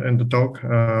presented in the talk,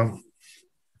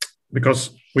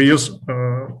 because we use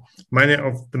many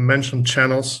of the mentioned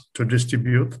channels to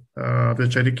distribute the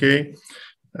JDK.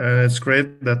 It's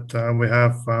great that we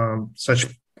have such,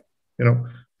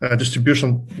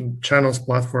 distribution channels,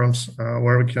 platforms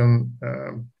where we can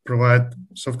provide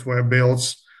software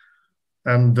builds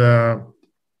and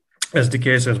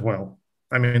SDKs as well.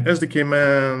 I mean, SDK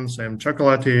Man, same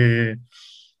Chocolatey,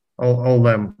 all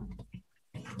them.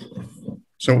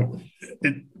 So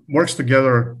it works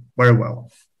together very well.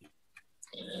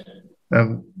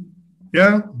 And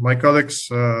yeah, my colleagues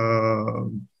do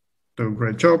a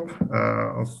great job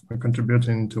of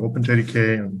contributing to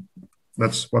OpenJDK, and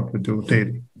that's what we do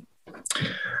daily.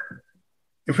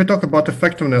 If we talk about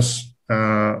effectiveness,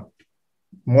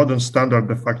 modern standard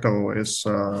de facto is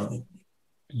the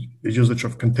usage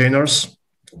of containers,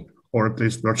 or at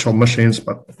least virtual machines,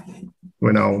 but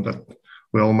we know that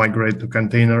we all migrate to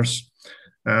containers.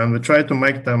 and we try to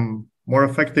make them more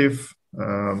effective.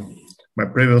 My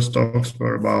previous talks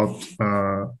were about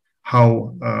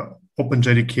how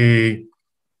OpenJDK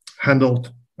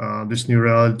handled this new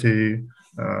reality,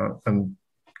 and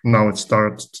now it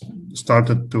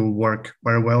started to work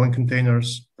very well in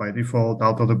containers by default,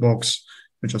 out of the box.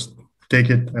 We just take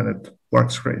it and it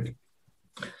works great.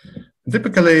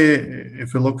 Typically,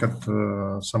 if you look at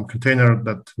some container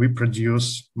that we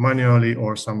produce manually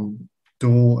or some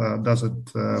tool does it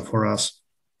for us,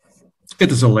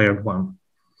 it is a layered one.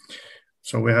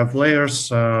 So we have layers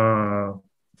to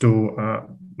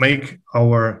make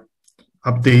our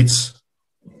updates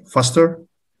faster,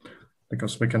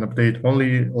 because we can update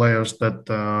only layers that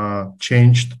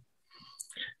changed.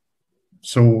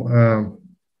 So,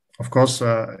 of course,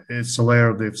 it's a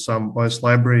layer with some OS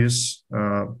libraries,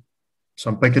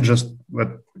 some packages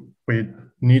that we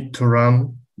need to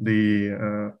run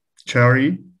the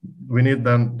JRE. We need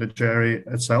then the JRE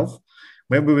itself.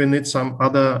 Maybe we need some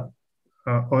other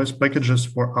OS packages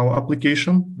for our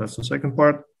application. That's the second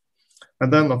part.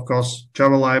 And then, of course,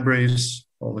 Java libraries,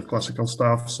 all the classical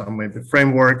stuff, some maybe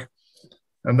framework.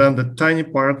 And then the tiny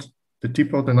part, the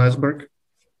tip of the iceberg,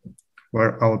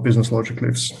 where our business logic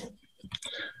lives.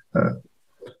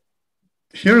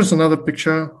 Here's another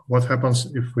picture, what happens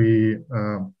if we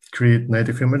create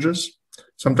native images.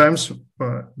 Sometimes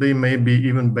they may be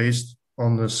even based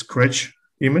on a Scratch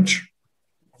image,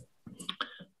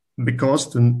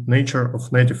 because the nature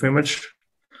of native image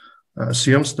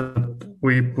assumes that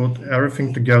we put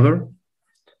everything together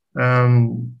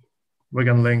and we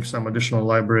can link some additional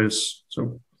libraries.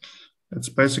 So it's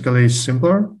basically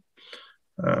simpler,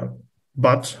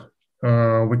 but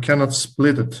we cannot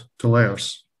split it to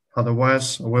layers.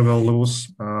 Otherwise, we will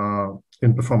lose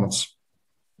in performance.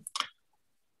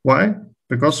 Why?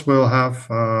 Because we'll have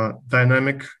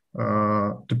dynamic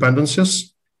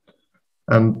dependencies.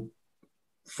 And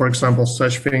for example,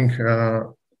 such thing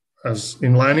as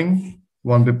inlining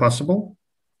won't be possible.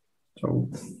 So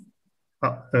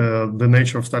the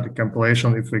nature of static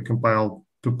compilation, if we compile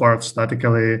two parts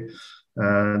statically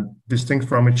distinct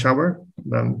from each other,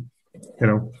 then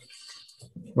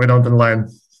we don't inline.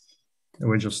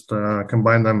 We just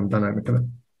combine them dynamically.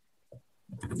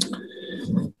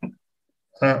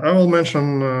 I will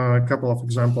mention a couple of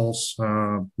examples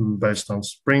based on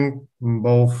Spring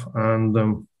both.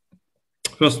 And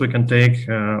first we can take,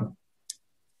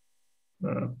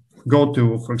 go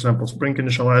to, for example, Spring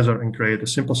Initializer and create a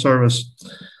simple service.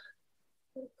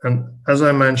 And as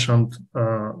I mentioned,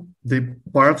 the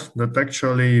part that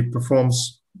actually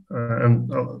performs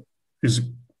and is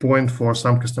point for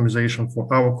some customization for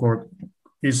our code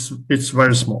it's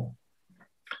very small.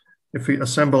 If we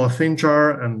assemble a thin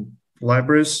jar and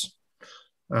libraries,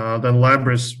 then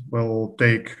libraries will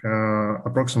take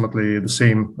approximately the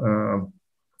same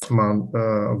amount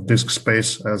of disk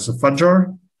space as a fat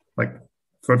jar, like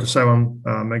 37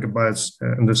 megabytes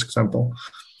in this example.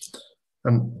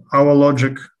 And our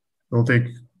logic will take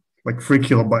like 3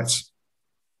 kilobytes.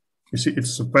 You see,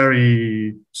 it's a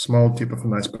very small tip of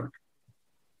an iceberg.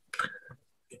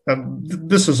 And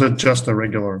this is just a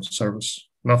regular service,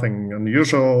 nothing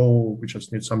unusual. We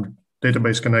just need some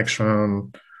database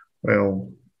connection.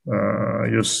 We'll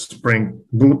use Spring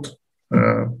Boot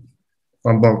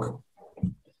on Bog.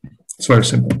 It's very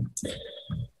simple.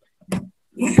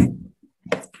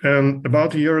 And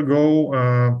about a year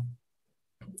ago,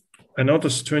 I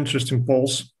noticed two interesting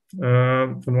polls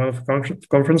on one of the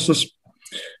conferences.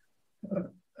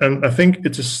 And I think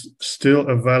it is still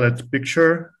a valid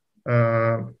picture,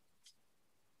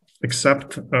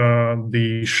 except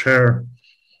the share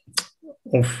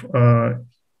of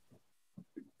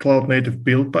cloud native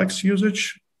build packs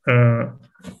usage.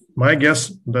 My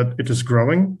guess that it is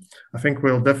growing. I think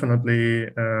we'll definitely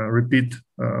repeat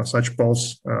such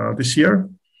polls this year.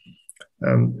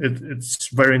 And it's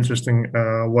very interesting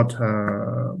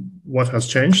what has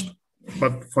changed.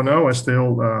 But for now, I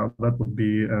still, that would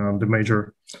be the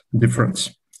major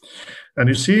difference. And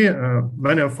you see,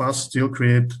 many of us still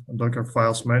create Docker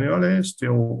files manually,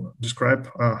 still describe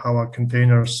how our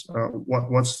containers,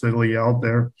 what's really out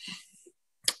there.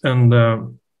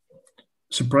 And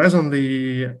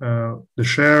surprisingly, the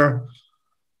share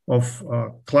of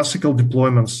classical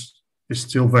deployments is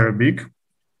still very big.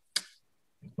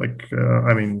 Like,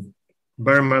 I mean,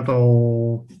 bare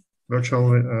metal,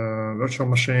 virtual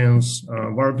machines,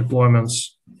 VAR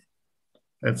deployments,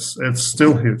 it's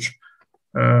still huge.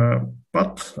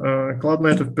 But cloud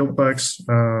native build packs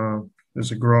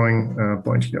is a growing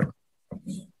point here.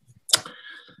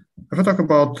 If I talk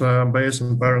about base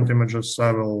and parent images,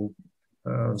 I will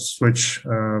switch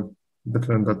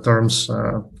between the terms.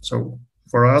 So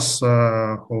for us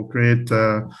who create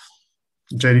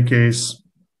JDKs,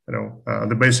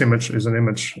 the base image is an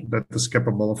image that is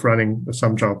capable of running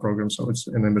some Java program, so it's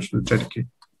an image with JDK.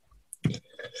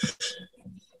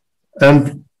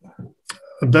 And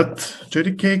that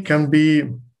JDK can be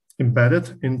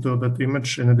embedded into that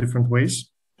image in a different ways.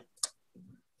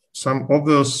 Some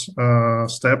obvious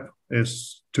step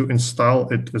is to install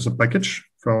it as a package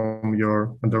from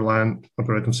your underlying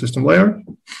operating system layer.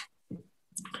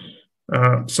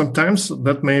 Sometimes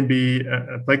that may be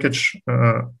a package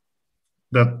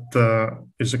that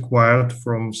is acquired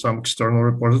from some external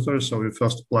repository. So you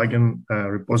first plug in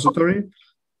a repository,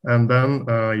 and then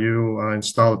you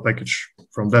install a package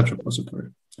from that repository.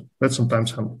 That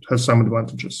sometimes has some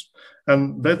advantages.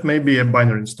 And that may be a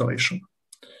binary installation.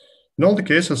 In all the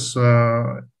cases,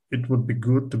 it would be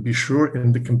good to be sure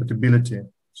in the compatibility.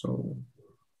 So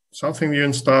something you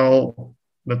install,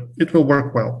 that it will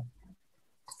work well.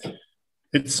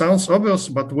 It sounds obvious,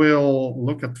 but we'll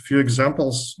look at a few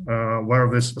examples where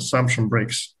this assumption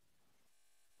breaks.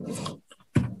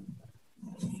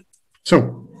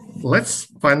 So let's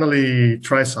finally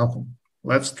try something.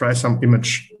 Let's try some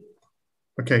image.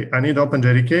 Okay, I need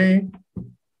OpenJDK.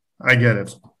 I get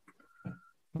it.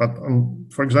 But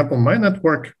for example, my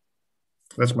network,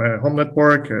 that's my home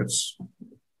network. It's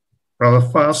rather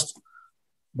fast,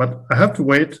 but I have to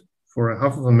wait for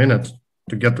half of a minute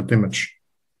to get that image.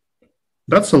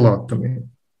 That's a lot to me.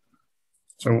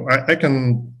 So I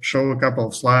can show a couple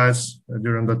of slides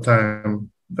during the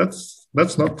time.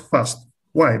 That's not fast.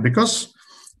 Why? Because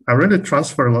I really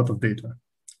transfer a lot of data.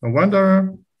 I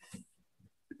wonder,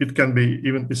 it can be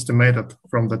even estimated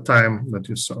from the time that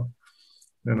you saw,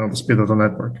 the speed of the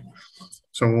network.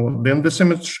 So then this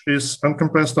image is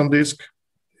uncompressed on disk.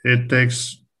 It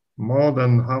takes more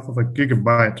than half of a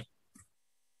gigabyte.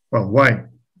 Well, why?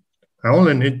 I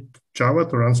only need Java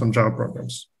to run some Java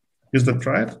programs. Is that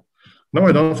right? No,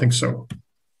 I don't think so.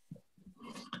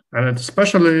 And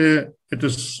especially it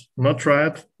is not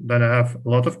right that I have a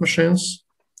lot of machines,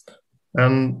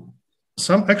 and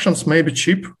some actions may be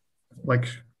cheap, like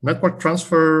network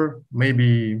transfer may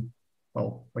be,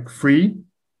 well, like free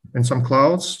in some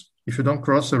clouds if you don't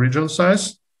cross the region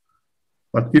size.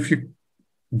 But if you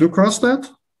do cross that,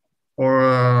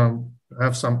 or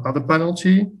have some other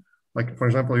penalty, like for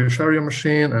example, you share your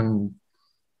machine and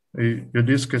your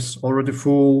disk is already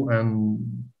full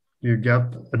and you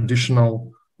get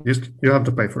additional disk, you have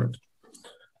to pay for it.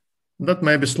 That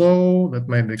may be slow, that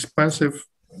may be expensive.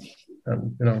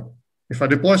 And if I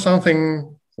deploy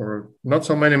something for not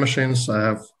so many machines, I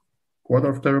have quarter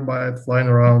of terabyte flying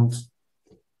around.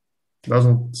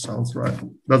 Doesn't sound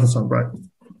right.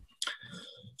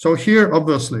 So here,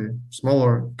 obviously,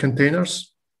 smaller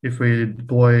containers, if we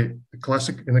deploy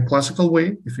in a classical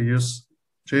way, if we use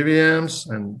JVMs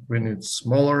and we need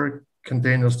smaller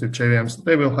containers with JVMs,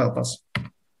 they will help us.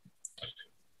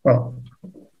 Well,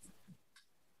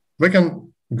 we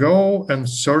can go and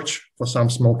search for some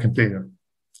small container,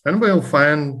 and we'll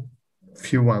find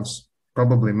few ones,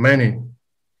 probably many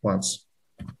ones.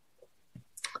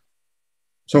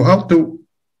 So how to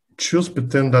choose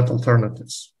between that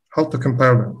alternatives? How to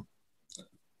compare them?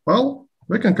 Well,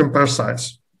 we can compare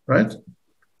size, right?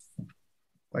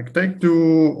 Like take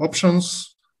two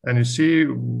options and you see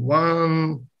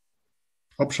one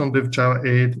option with Java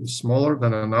 8 is smaller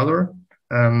than another,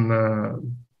 and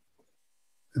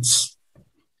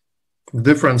the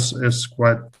difference is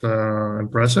quite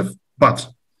impressive. But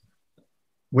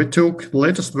we took the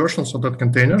latest versions of that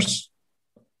containers,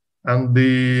 and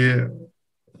the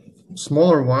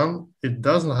smaller one, it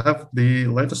doesn't have the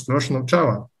latest version of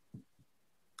Java.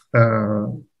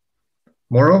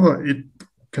 Moreover, it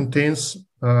contains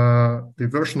the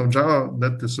version of Java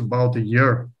that is about a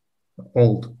year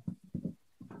old.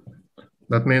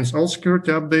 That means all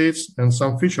security updates and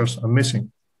some features are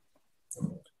missing.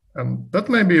 And that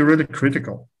may be really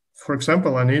critical. For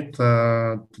example, I need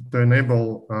to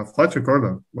enable a flight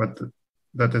recorder,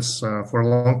 that is for a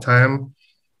long time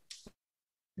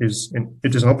it is an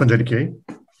OpenJDK,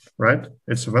 right?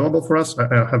 It's available for us.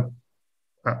 I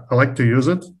like to use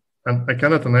it, and I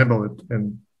cannot enable it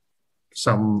in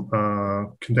some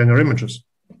container images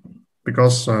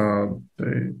because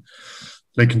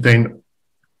they contain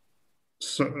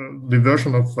the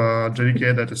version of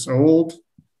JDK that is old,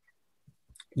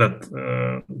 that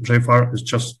JFR is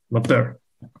just not there.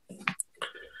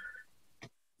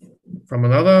 From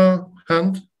another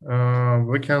hand,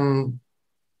 we can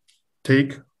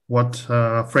take what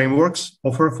frameworks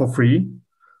offer for free.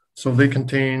 So they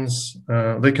contain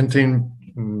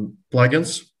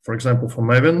plugins, for example, for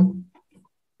Maven,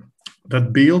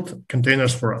 that build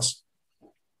containers for us.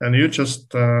 and you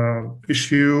just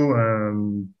issue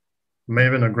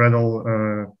Maven or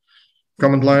Gradle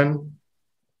command line,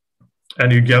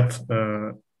 and you get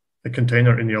a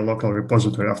container in your local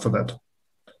repository after that.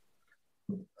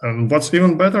 And what's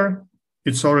even better,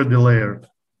 it's already layered.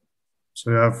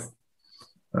 So you have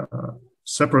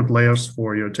separate layers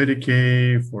for your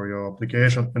JDK, for your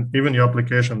application, and even your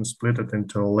application is split it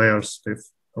into layers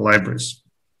with libraries.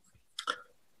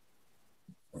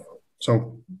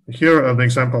 So here the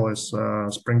example is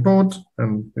Spring Boot,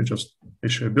 and we just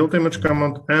issue a build image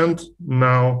command, and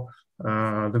now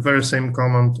the very same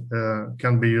command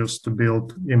can be used to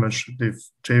build image div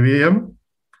JVM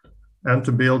and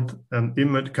to build an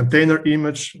image container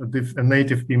image with a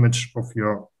native image of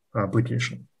your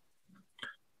application.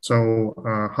 So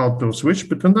how to switch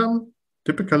between them?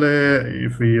 Typically,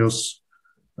 if we use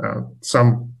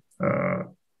some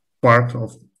part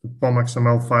of the POM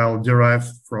XML file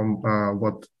derived from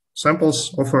what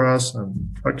samples offer us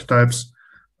and archetypes,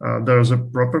 there is a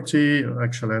property,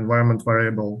 actually environment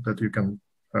variable, that you can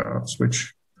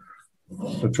switch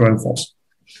to true and false.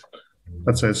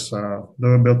 That says, do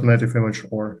we build a native image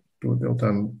or do we build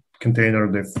a container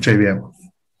div JVM?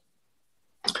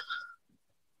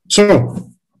 So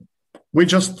we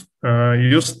just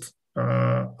used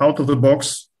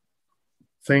out-of-the-box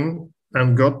thing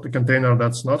and got the container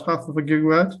that's not half of a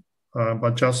gigabyte,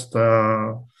 but just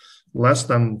less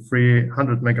than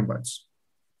 300 megabytes.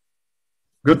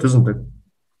 Good, isn't it?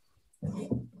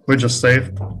 We just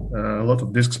saved a lot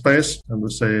of disk space, and we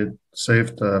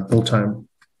saved build time.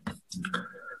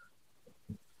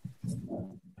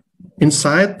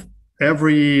 Inside,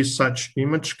 every such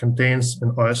image contains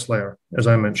an OS layer, as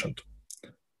I mentioned.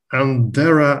 And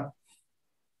there are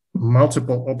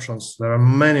multiple options. There are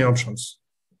many options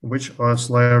which OS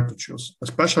layer to choose,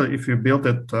 especially if you build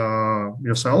it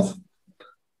yourself.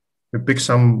 You pick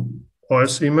some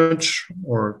OS image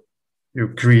or you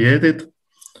create it.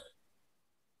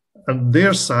 And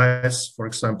their size, for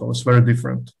example, is very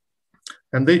different.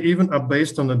 And they even are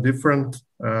based on the different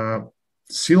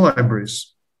C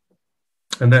libraries.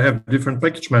 And they have different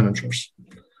package managers.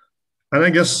 And I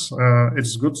guess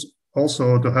it's good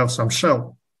also to have some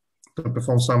shell to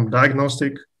perform some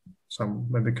diagnostic, some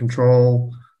maybe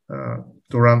control,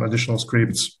 to run additional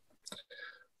scripts.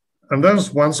 And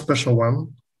there's one special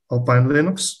one, Alpine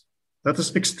Linux, that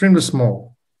is extremely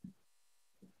small.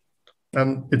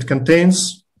 And it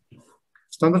contains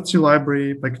standard C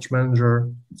library, package manager,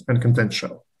 and content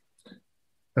shell.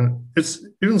 And it's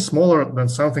even smaller than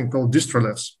something called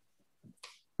DistroLess,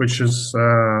 which is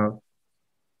a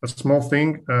small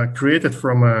thing created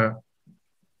from a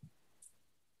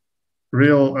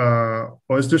real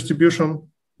OS distribution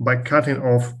by cutting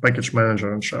off package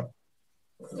manager and shell.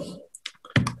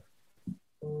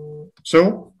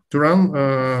 So to run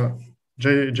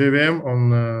JVM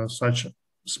on such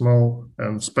small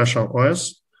and special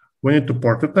OS, we need to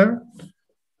port it there,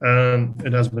 and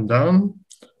it has been done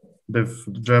with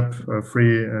JEP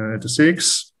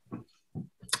 386,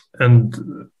 and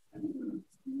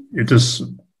it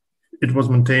was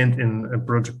maintained in a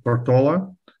project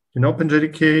Portola in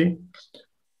OpenJDK,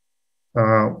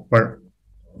 where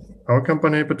our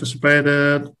company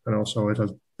participated, and also it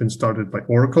has been started by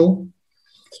Oracle.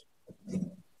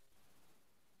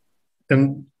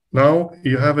 And now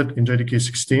you have it in JDK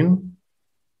 16.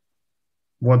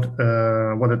 What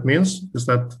it means is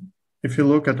that if you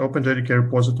look at OpenJDK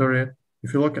repository,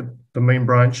 if you look at the main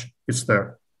branch, it's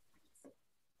there.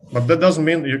 But that doesn't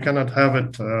mean you cannot have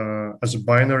it as a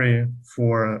binary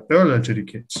for earlier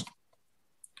JDKs.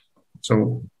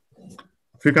 So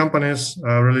a few companies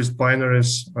released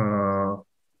binaries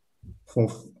for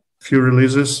few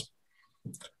releases.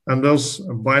 And those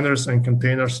binaries and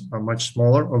containers are much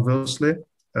smaller, obviously,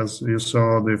 as you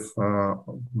saw with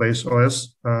base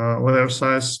OS layer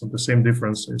size. The same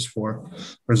difference is for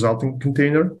resulting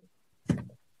container.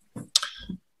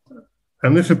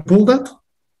 And if you pull that,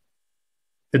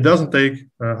 it doesn't take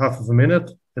half of a minute.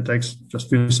 It takes just a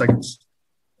few seconds.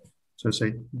 So you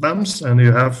say bams, and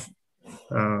you have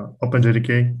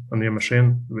OpenJDK on your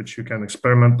machine, which you can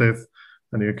experiment with,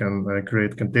 and you can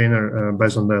create container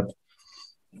based on that.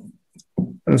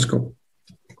 And it's cool.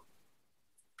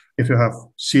 If you have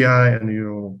CI and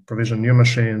you provision new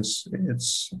machines,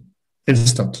 it's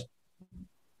instant.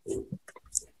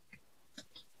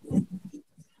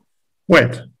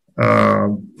 Wait,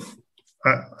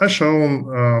 I shown,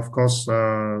 of course,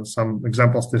 some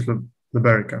examples with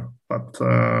Liberica, but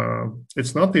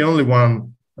it's not the only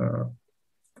one,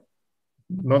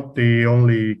 not the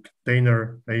only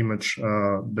container image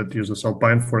that uses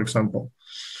Alpine, for example.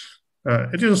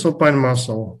 It uses Alpine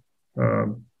muscle,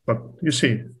 but you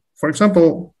see, for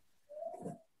example,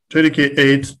 JDK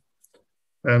 8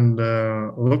 and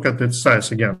look at its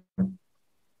size again.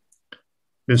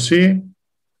 You see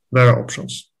there are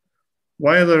options.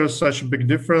 Why there is such a big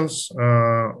difference?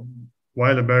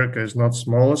 Why the Berica is not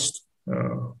smallest?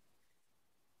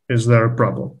 Is there a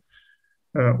problem?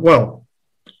 Well,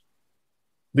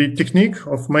 the technique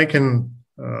of making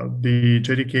the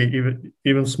JDK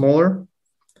even smaller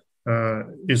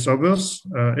is obvious.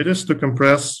 It is to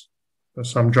compress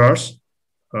some jars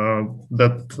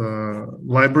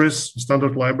libraries,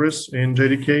 standard libraries in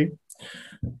JDK.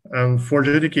 And for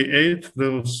JDK 8,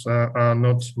 those are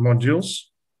not modules,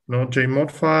 not JMod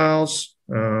files.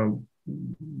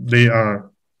 They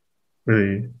are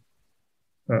really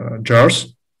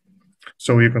jars,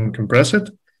 so you can compress it.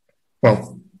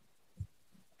 Well,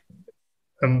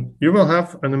 and you will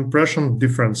have an impression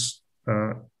difference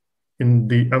in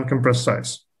the uncompressed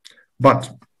size.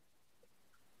 But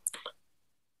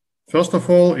first of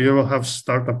all, you will have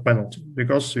startup penalty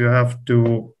because you have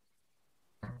to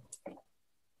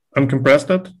uncompress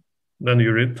that, then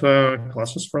you read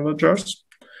classes from the jars.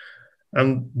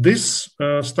 And this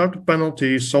startup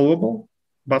penalty is solvable,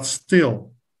 but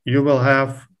still you will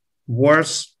have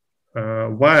worse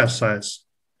wire size.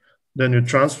 Then you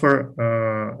transfer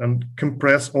and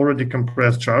compress already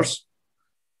compressed jars.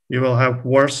 You will have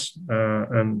worse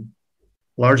and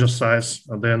larger size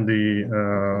than the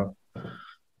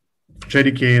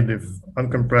JDK, the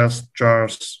uncompressed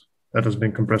jars that has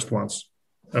been compressed once.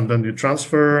 And then you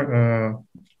transfer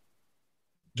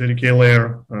JDK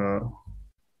layer,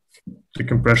 the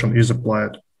compression is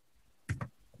applied.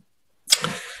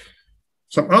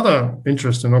 Some other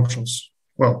interesting options.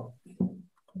 Well,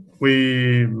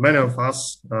 many of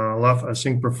us love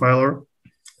async profiler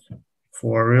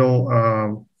for real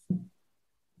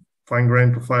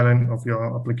fine-grained profiling of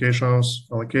your applications,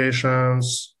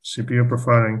 allocations, CPU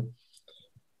profiling.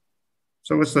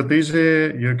 So it's that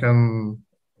easy. You can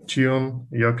tune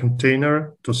your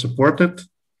container to support it.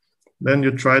 Then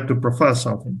you try to profile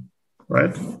something,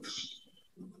 right?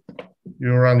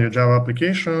 You run your Java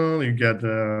application, you get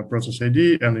a process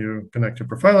ID, and you connect your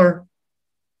profiler,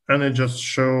 and it just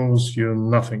shows you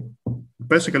nothing. It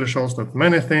basically shows that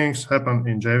many things happen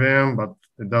in JVM, but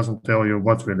it doesn't tell you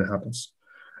what really happens.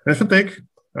 And if you take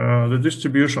the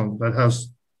distribution that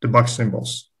has debug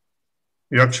symbols,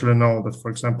 you actually know that, for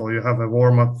example, you have a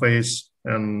warm-up phase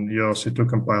and your C2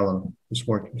 compiler is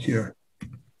working here.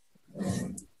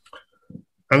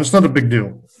 And it's not a big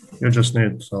deal. You just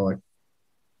need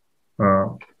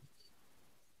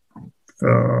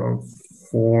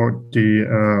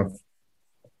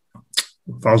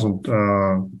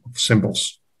 40,000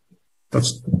 symbols.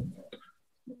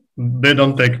 They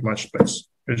don't take much space.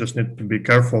 You just need to be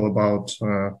careful about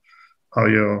how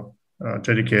your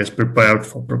JDK is prepared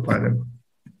for profiling.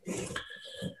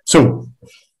 So,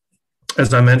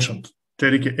 as I mentioned,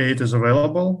 JDK 8 is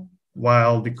available,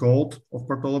 while the code of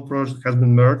Portola project has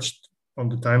been merged on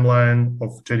the timeline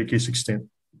of JDK 16,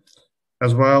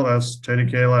 as well as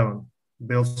JDK 11.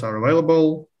 Builds are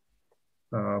available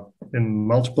in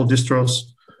multiple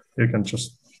distros. You can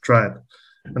just try it.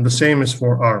 And the same is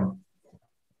for ARM.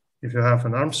 If you have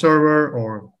an ARM server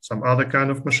or some other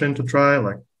kind of machine to try,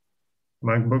 like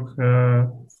MacBook,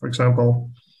 for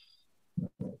example,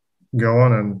 go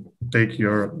on and take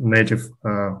your native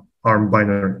ARM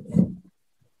binary.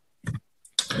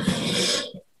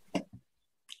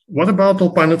 What about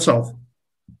Alpine itself?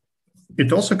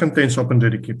 It also contains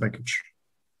OpenJDK package,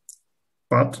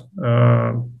 but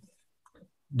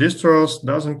distros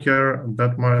doesn't care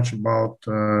that much about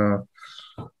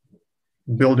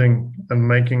building and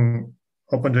making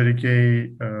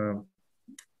OpenJDK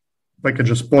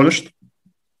packages polished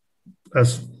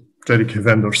as JDK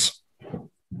vendors.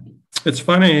 It's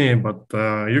funny, but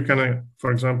you can,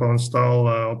 for example, install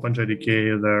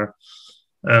OpenJDK there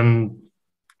and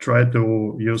try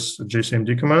to use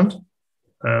JCMD command,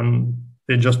 and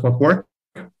it just won't work.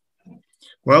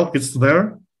 Well, it's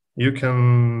there. You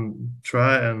can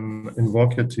try and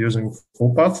invoke it using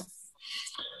full path,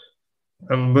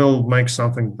 and we'll make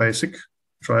something basic.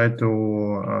 Try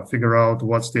to figure out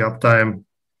what's the uptime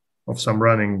of some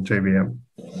running JVM.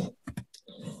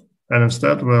 And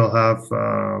instead, we'll have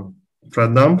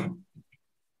thread dump.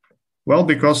 Well,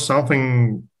 because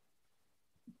something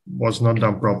was not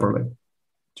done properly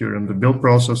during the build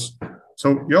process.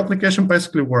 So your application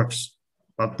basically works,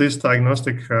 but this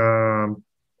diagnostic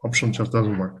option just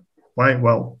doesn't work. Why?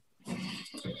 Well,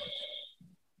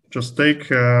 just take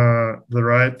the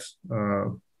right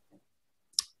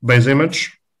base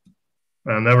image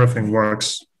and everything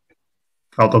works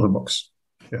out of the box.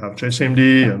 You have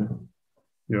JCMD and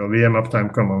your VM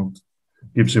uptime command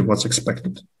gives you what's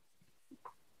expected.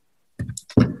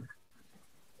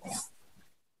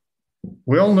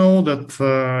 We all know that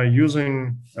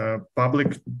using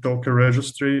public Docker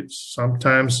registry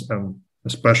sometimes, and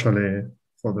especially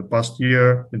for the past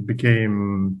year, it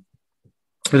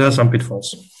has some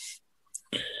pitfalls.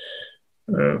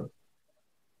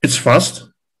 It's fast.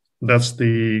 That's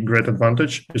the great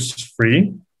advantage. It's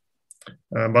free,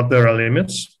 but there are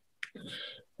limits.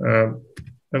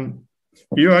 And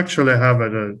you actually have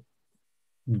a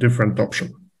different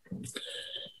option.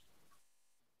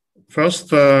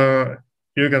 First,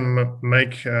 you can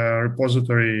make a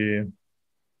repository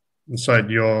inside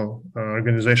your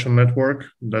organization network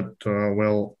that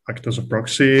will act as a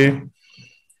proxy,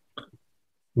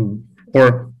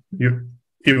 or you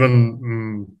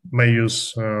even may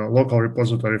use local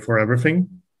repository for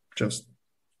everything. Just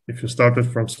if you started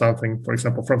from something, for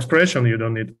example, from scratch, and you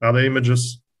don't need other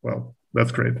images, well,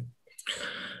 that's great.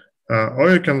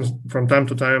 Or you can, from time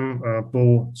to time,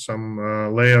 pull some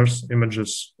layers,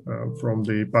 images from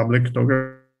the public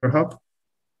Docker Hub,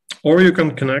 or you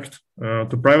can connect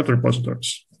to private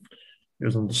repositories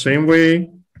using the same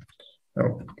way.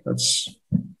 Oh, that's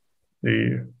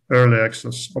the early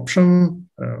access option.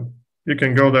 You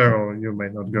can go there, or you may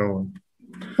not go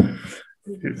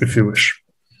if you wish.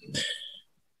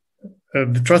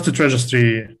 The trusted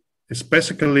registry is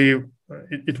basically,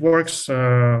 it works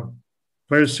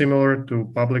very similar to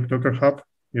public Docker Hub.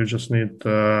 You just need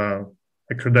a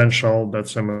credential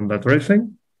that's that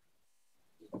everything.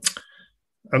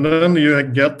 And then you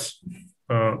get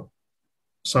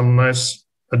some nice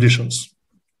additions.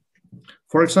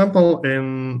 For example,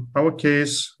 in our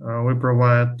case, we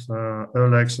provide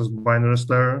early access binaries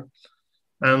there,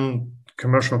 and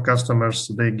commercial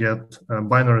customers, they get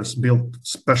binaries built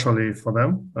specially for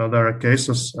them. There are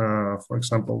cases, for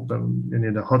example, then you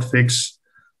need a hotfix,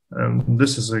 and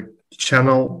this is a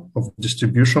channel of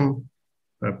distribution,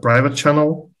 a private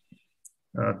channel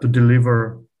to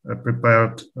deliver a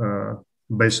prepared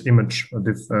base image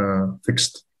with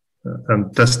fixed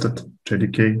and tested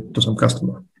JDK to some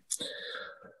customer.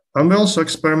 And we also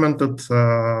experimented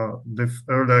with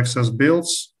early access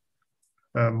builds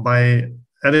by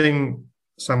adding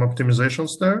some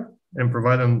optimizations there and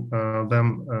providing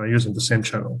them using the same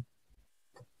channel.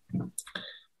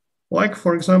 Like,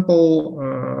 for example,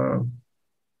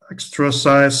 extra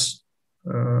size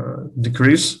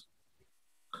decrease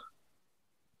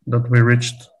that we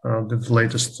reached with the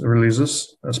latest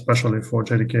releases, especially for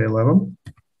JDK 11.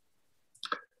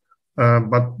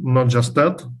 But not just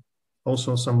that,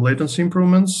 also some latency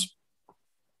improvements.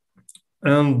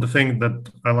 And the thing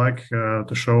that I like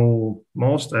to show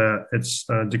most, it's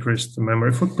decreased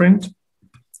memory footprint.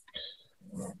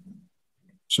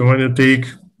 So when you take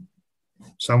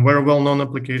some very well-known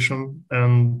application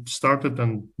and start it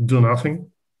and do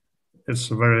nothing,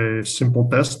 it's a very simple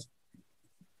test.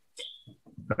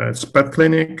 It's pet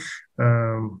clinic,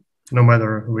 no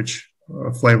matter which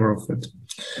flavor of it.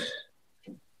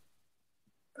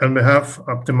 And we have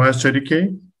optimized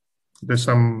JDK. This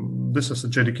is a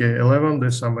JDK 11.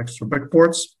 There's some extra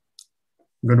backports,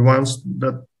 good ones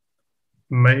that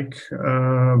make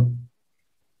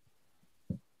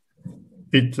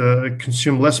it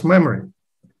consume less memory.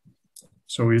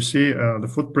 So you see the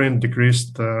footprint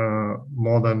decreased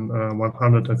more than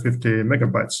 150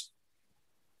 megabytes.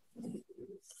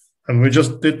 And we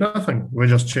just did nothing. We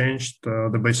just changed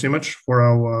the base image for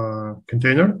our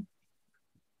container,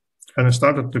 and it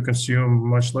started to consume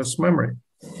much less memory.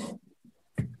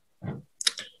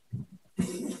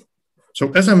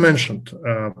 So as I mentioned,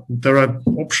 there are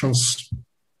options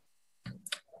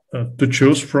to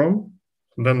choose from.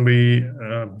 Then we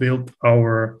built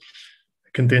our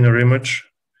container image.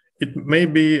 It may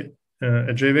be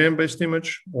a JVM-based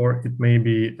image, or it may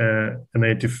be a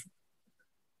native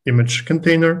image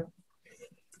container.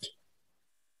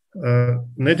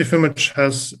 Native image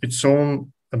has its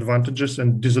own advantages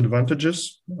and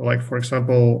disadvantages. Like, for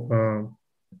example,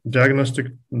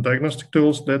 diagnostic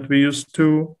tools that we use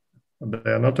too,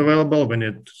 they are not available. We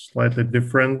need slightly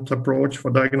different approach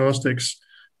for diagnostics,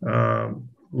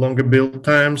 longer build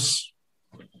times,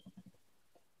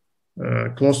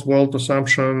 closed vault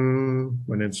assumption.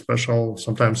 We need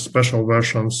sometimes special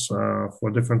versions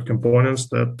for different components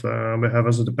that we have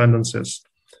as dependencies.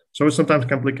 So it's sometimes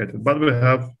complicated, but we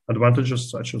have advantages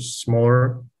such as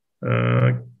smaller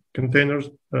container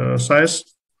size,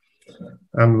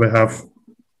 and we have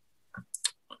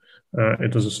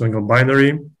it is a single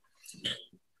binary.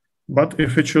 But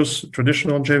if we choose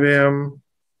traditional JVM,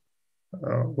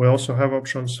 we also have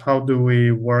options. How do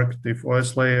we work with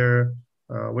OS layer?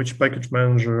 Which package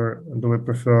manager do we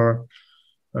prefer?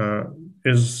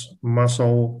 Is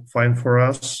Muscle fine for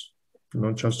us?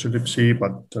 Not just glibc,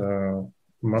 but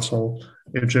muscle.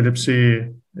 If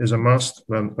glibc is a must,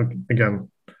 then again,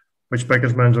 which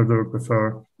package manager do we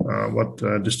prefer? What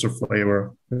distro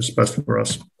flavor is best for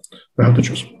us? We have to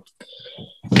choose.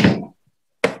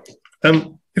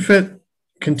 And if we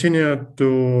continue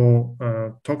to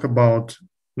talk about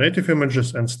native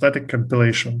images and static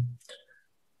compilation,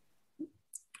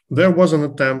 there was an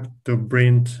attempt to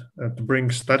bring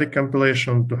static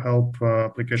compilation to help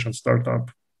application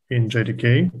startup in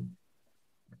JDK.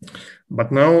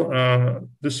 But now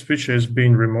this feature is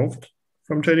being removed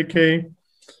from JDK.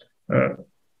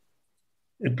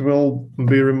 It will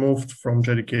be removed from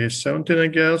JDK 17, I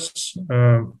guess.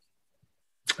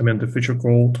 I mean, the feature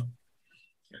called.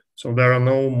 So there are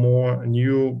no more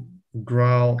new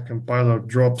Graal compiler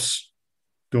drops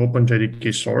to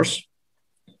OpenJDK source.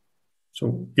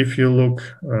 So if you look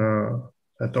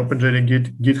at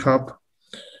OpenJDK GitHub,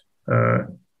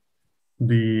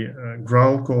 the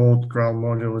Graal code, Graal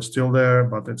module is still there,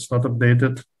 but it's not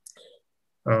updated.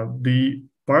 The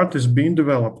part is being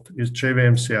developed is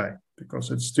JVM CI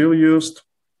because it's still used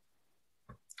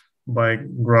by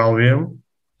Graal VM.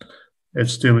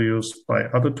 It's still used by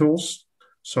other tools.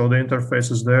 So the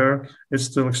interface is there. It's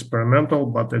still experimental,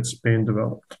 but it's being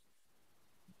developed.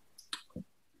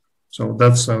 So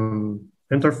that's an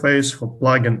interface for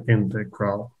plugging in the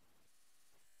Graal.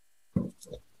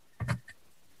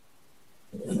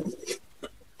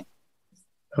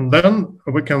 And then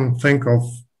we can think of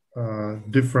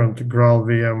different Graal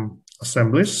VM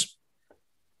assemblies.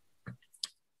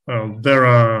 There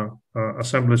are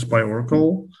assemblies by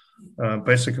Oracle,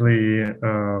 basically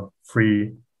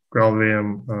free Graal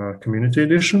VM Community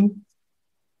Edition,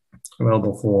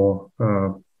 available for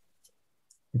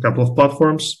a couple of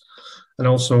platforms, and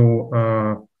also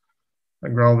a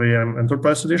Graal VM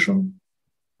Enterprise Edition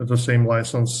with the same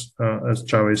license as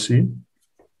Java AC.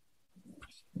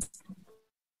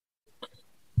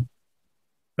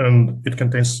 And it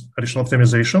contains additional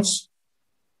optimizations,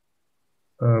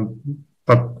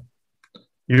 but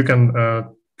you can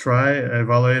try,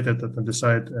 evaluate it, and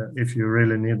decide if you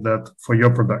really need that for your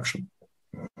production.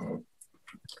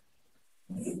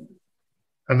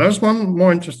 And there's one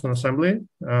more interesting assembly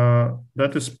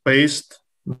that is based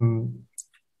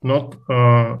not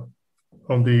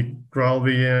on the Graal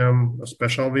VM, a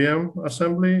special VM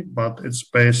assembly, but it's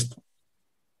based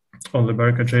on the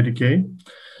Liberica JDK.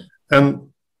 And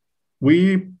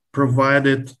we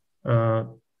provided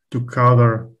to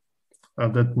cover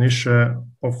that niche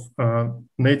of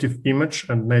native image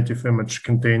and native image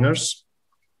containers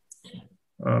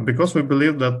because we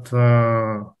believe that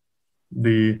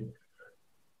the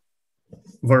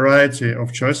variety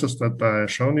of choices that I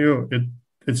shown you,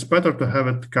 it's better to have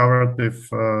it covered with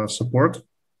support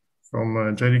from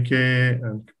JDK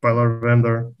and compiler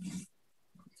vendor.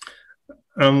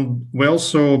 And we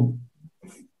also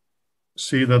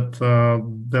see that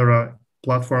there are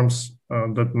platforms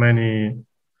that many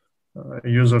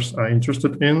users are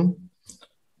interested in,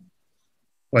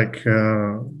 like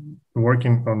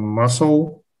working on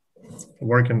Muscle,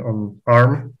 working on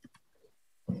ARM,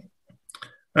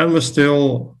 and we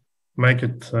still make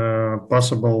it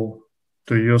possible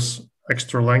to use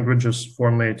extra languages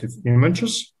for native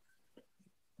images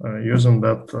using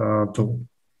that tool.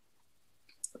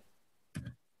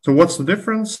 So what's the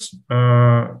difference?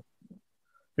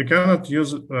 You cannot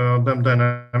use them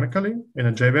dynamically in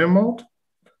a JVM mode,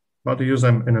 but you use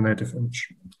them in a native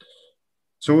image.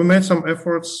 So we made some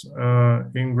efforts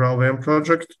in Graal VM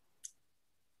project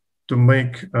to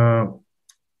make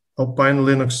Alpine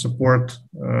Linux support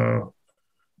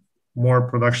more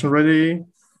production ready,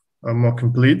 more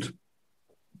complete.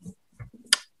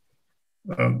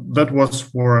 That was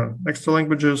for extra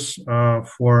languages,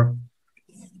 for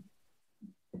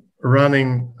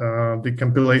running the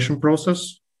compilation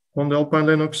process on the Alpine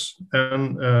Linux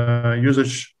and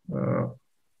usage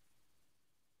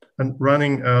and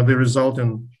running the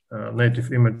resulting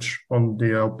native image on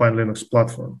the Alpine Linux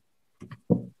platform.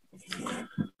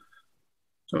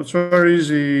 So it's very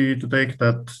easy to take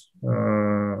that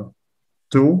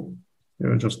tool.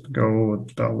 You just go to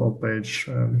the download page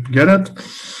and get it.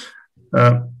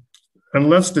 And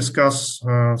let's discuss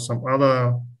some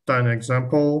other tiny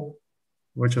example,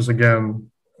 which is,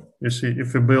 again, you see,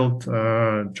 if you build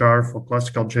jar for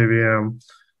classical JVM,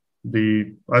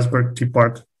 the iceberg T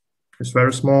part is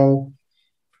very small.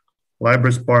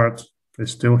 Libraries part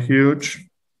is still huge.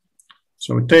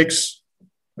 So it takes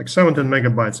like 17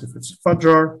 megabytes if it's a fat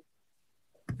jar.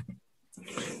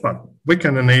 But we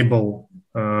can enable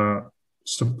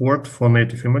support for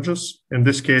native images. In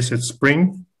this case, it's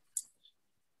Spring.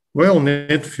 We'll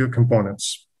need a few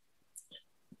components.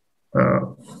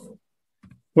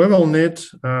 we will need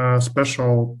a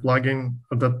special plugin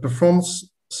that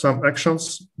performs some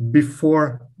actions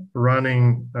before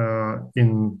running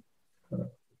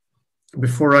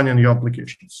your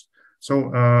applications.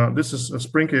 So this is a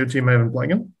Spring AOT Maven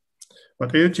plugin,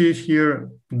 but AOT here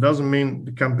doesn't mean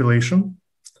the compilation.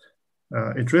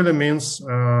 It really means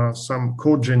some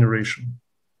code generation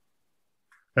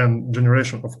and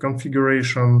generation of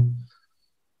configuration,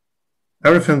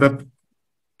 everything that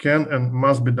can and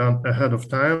must be done ahead of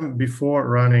time before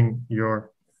running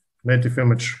your native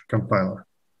image compiler.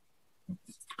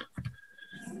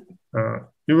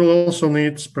 You will also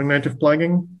need Spring Native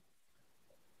plugin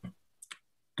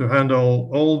to handle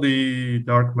all the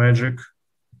dark magic,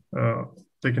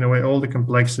 taking away all the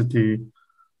complexity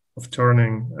of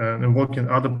turning and invoking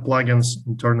other plugins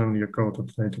and turning your code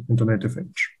into native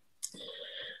image.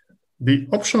 The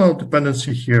optional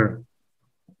dependency here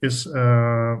is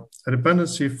a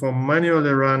dependency for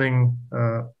manually running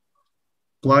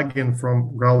plugin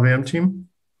from JVM team.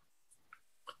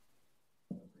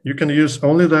 You can use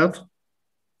only that.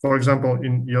 For example,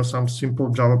 in some simple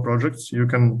Java projects, you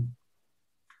can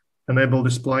enable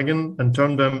this plugin and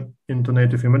turn them into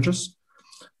native images.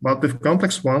 But with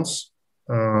complex ones,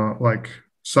 like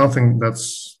something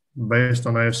that's based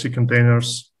on IFC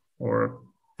containers or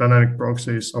dynamic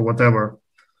proxies or whatever,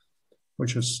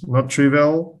 which is not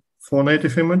trivial for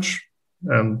native image,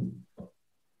 and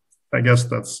I guess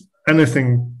that's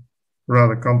anything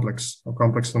rather complex or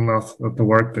complex enough to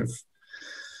work with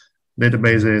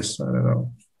databases. I don't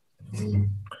know.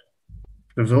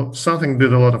 There's something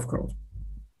did a lot of code.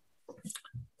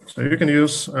 So you can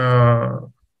use,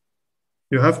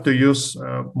 you have to use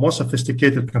more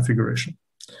sophisticated configuration.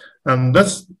 And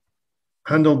that's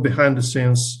handled behind the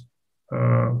scenes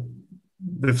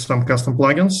with some custom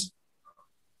plugins.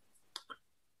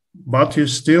 But you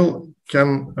still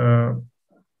can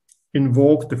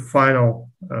invoke the final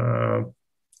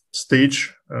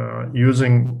stage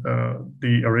using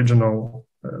the original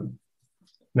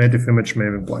native image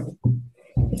Maven plugin.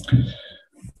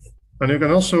 And you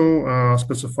can also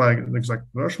specify the exact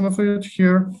version of it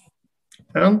here.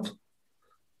 And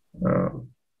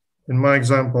in my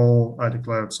example, I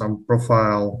declared some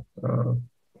profile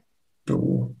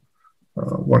to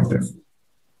work with.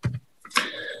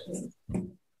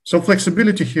 So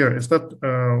flexibility here is that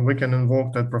we can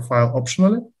invoke that profile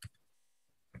optionally.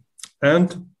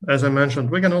 And as I mentioned,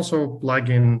 we can also plug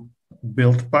in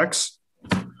build packs,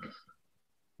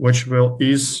 which will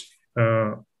ease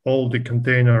all the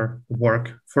container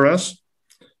work for us.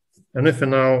 And if we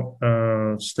now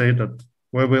state that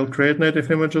we will create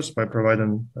native images by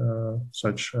providing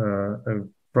such a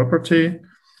property,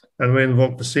 and we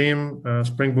invoke the same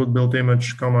Spring Boot build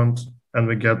image command, and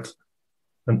we get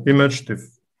an image, the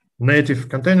native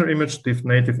container image, the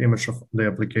native image of the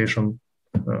application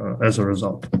as a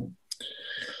result.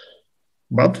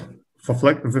 But for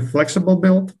the flexible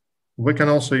build, we can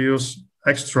also use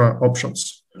extra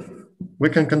options. We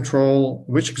can control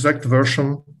which exact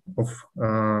version of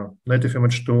native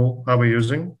image tool are we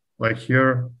using. Like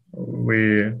here,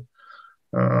 we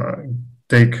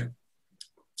take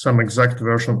some exact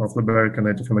version of the Liberica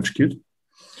native image kit.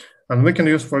 And we can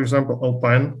use, for example,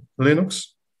 Alpine Linux.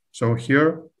 So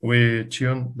here we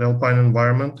tune the Alpine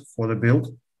environment for the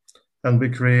build, and we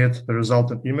create the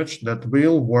resultant image that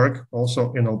will work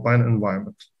also in Alpine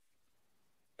environment.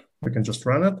 We can just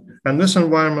run it, and this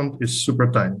environment is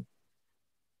super tiny.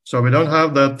 So we don't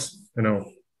have that,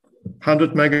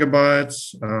 100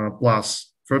 megabytes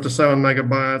plus 37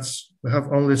 megabytes. We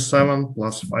have only 7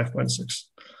 plus 5.6.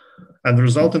 And the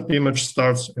resultant image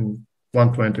starts in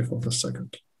 1/20th of a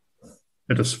second.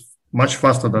 It is much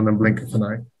faster than a blink of an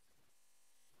eye.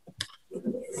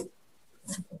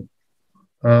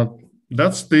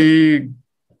 That's the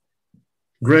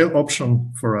Grail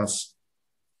option for us.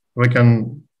 We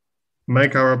can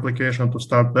make our application to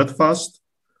start that fast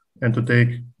and to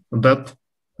take that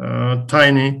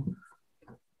tiny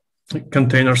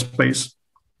container space.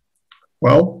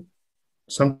 Well,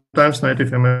 sometimes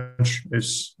native image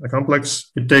is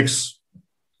complex. It takes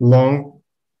long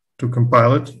to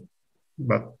compile it,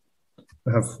 but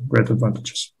we have great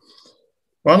advantages.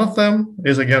 One of them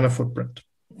is, again, a footprint.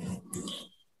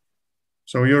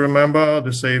 So you remember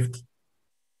they saved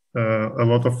a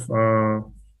lot of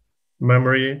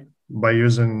memory by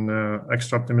using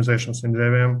extra optimizations in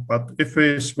JVM, but if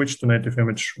we switch to native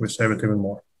image, we save it even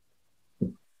more.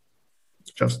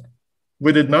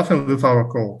 We did nothing with our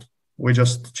code. We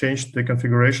just changed the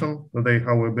configuration, the way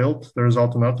how we built the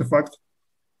resultant artifact,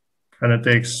 and it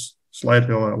takes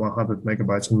slightly over 100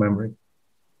 megabytes in memory.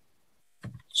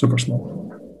 Super small.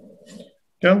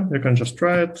 Yeah, you can just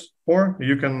try it, or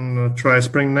you can try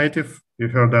Spring Native. You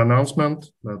heard the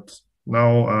announcement that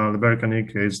now Liberica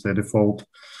is the default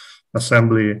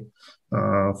assembly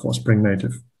for Spring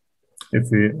Native if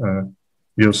we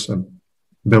use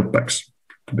build packs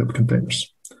to build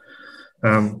containers.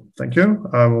 Thank you.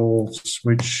 I will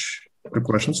switch to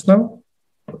questions now.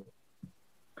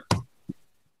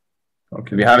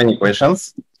 Okay. Do we have any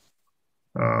questions?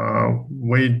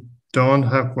 We don't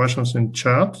have questions in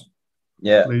chat.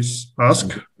 Yeah. Please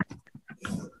ask.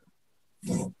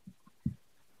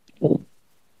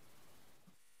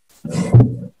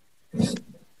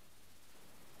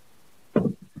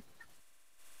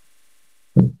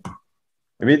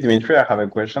 Maybe Dmitry, I have a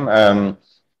question.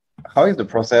 How is the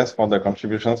process for the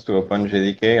contributions to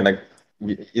OpenJDK? Like,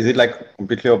 is it like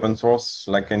completely open source,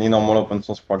 like any normal open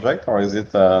source project, or is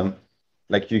it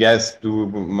like you guys do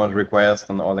merge requests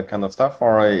and all that kind of stuff,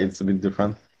 or it's a bit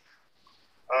different?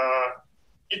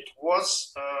 It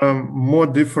was more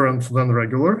different than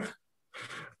regular.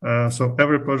 So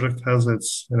every project has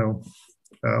its,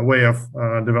 way of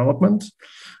development.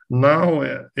 Now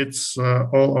it's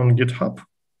all on GitHub.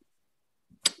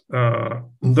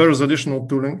 There's additional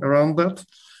tooling around that,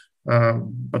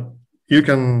 but you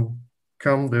can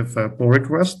come with a pull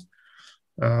request.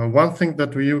 One thing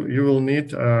that you will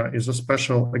need is a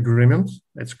special agreement.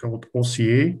 It's called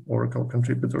OCA, Oracle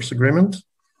Contributors Agreement,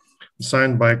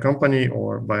 signed by a company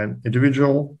or by an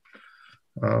individual.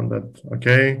 That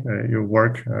okay, you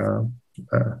work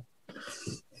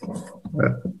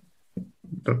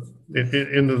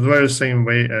in the very same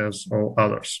way as all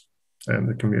others in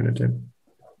the community.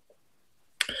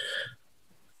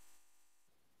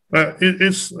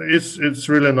 It's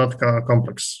really not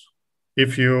complex.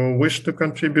 If you wish to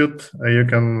contribute, you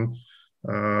can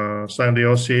sign the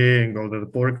OCA and go to the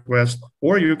pull request,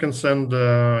 or you can send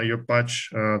your patch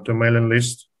to a mailing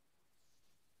list.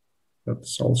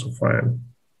 That's also fine.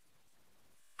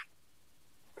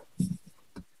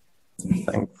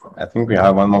 I think we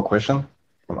have one more question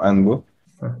from Anbu.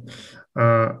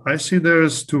 I see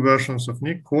there's two versions of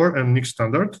Nick Core and Nick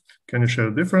Standard. Can you share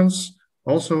the difference?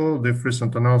 Also, the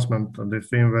recent announcement of the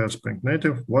firmware Spring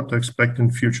Native, what to expect in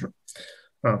future?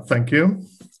 Thank you.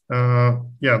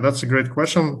 Yeah, that's a great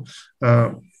question.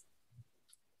 I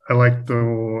like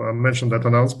to mention that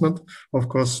announcement, of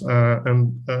course.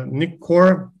 And Nick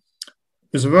Core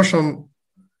is a version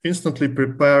instantly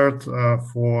prepared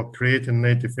for creating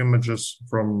native images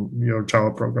from your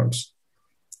Java programs.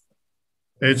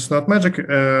 It's not magic.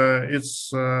 It's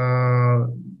the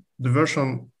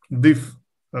version diff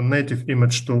a native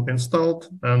image tool installed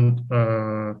and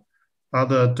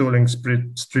other tooling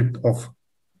stripped off.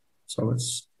 So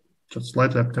it's just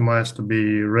slightly optimized to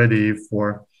be ready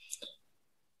for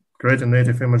creating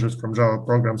native images from Java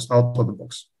programs out of the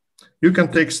box. You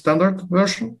can take standard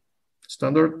version,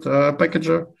 standard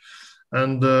packager,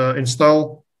 and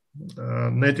install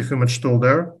native image tool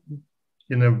there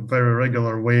in a very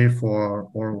regular way for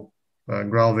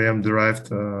GraalVM derived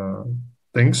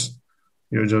things.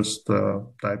 You just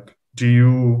type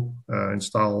gu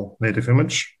install native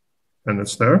image, and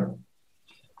it's there.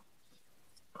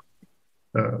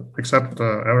 Except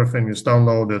everything is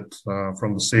downloaded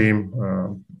from the same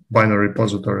binary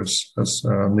repositories as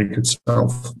Nick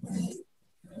itself.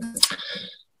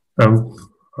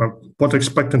 What to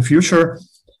expect in future?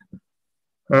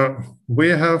 We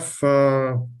have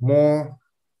more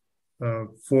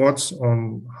thoughts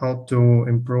on how to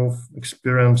improve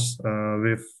experience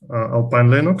with Alpine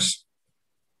Linux.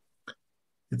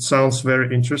 It sounds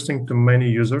very interesting to many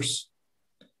users,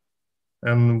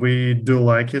 and we do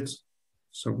like it.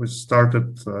 So we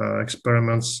started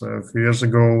experiments a few years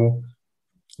ago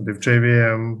with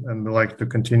JVM, and we like to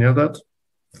continue that.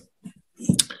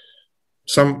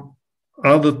 Some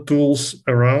other tools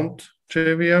around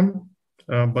JVM,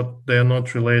 but they are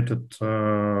not related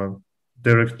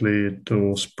directly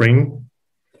to Spring.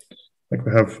 Like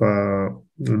we have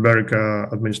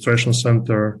Liberica Administration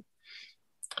Center.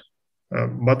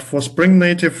 But for Spring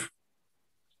Native,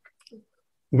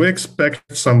 we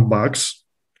expect some bugs.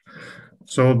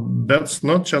 So that's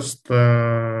not just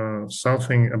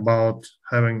something about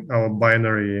having our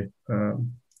binary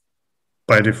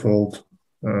by default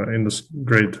in this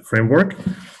great framework,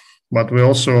 but we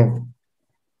also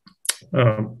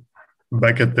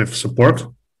back it with support.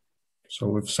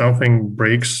 So if something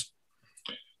breaks,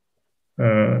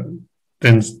 in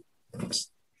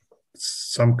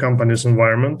some company's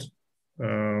environment,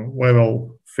 we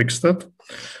will fix that.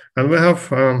 And we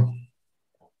have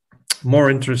more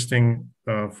interesting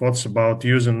thoughts about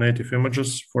using native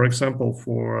images, for example,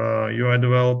 for UI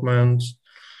development,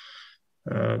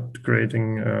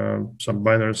 creating some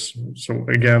binaries. So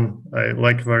again, I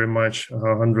like very much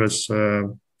how Andres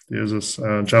uses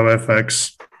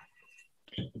JavaFX.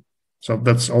 So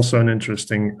that's also an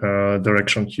interesting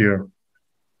direction here.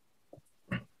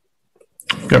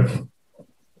 Yep.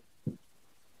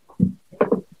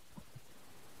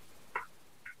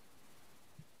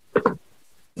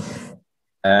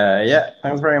 Yeah,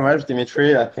 thanks very much,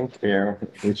 Dmitry. I think we are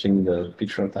reaching the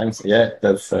picture time. So yeah,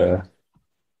 that's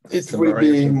it will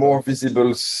be more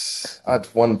visible at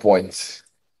one point.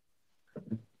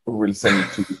 We will send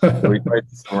it to you. We try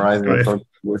to summarize the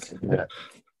work. Yeah.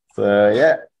 So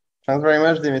yeah, thanks very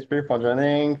much, Dmitry, for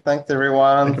joining. Thanks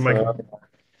everyone. Thank you,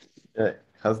 yeah, it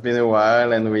has been a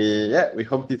while, and we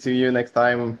hope to see you next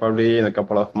time, probably in a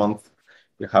couple of months.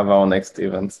 We have our next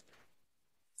event.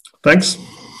 Thanks.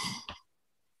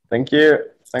 Thank you.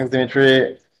 Thanks,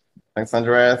 Dmitry. Thanks,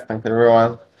 Andreas. Thanks,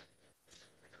 everyone.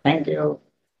 Thank you.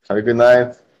 Have a good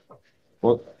night.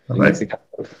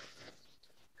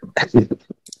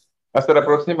 Hasta la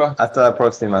próxima. Hasta la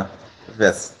próxima.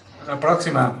 Yes. Hasta la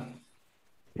próxima.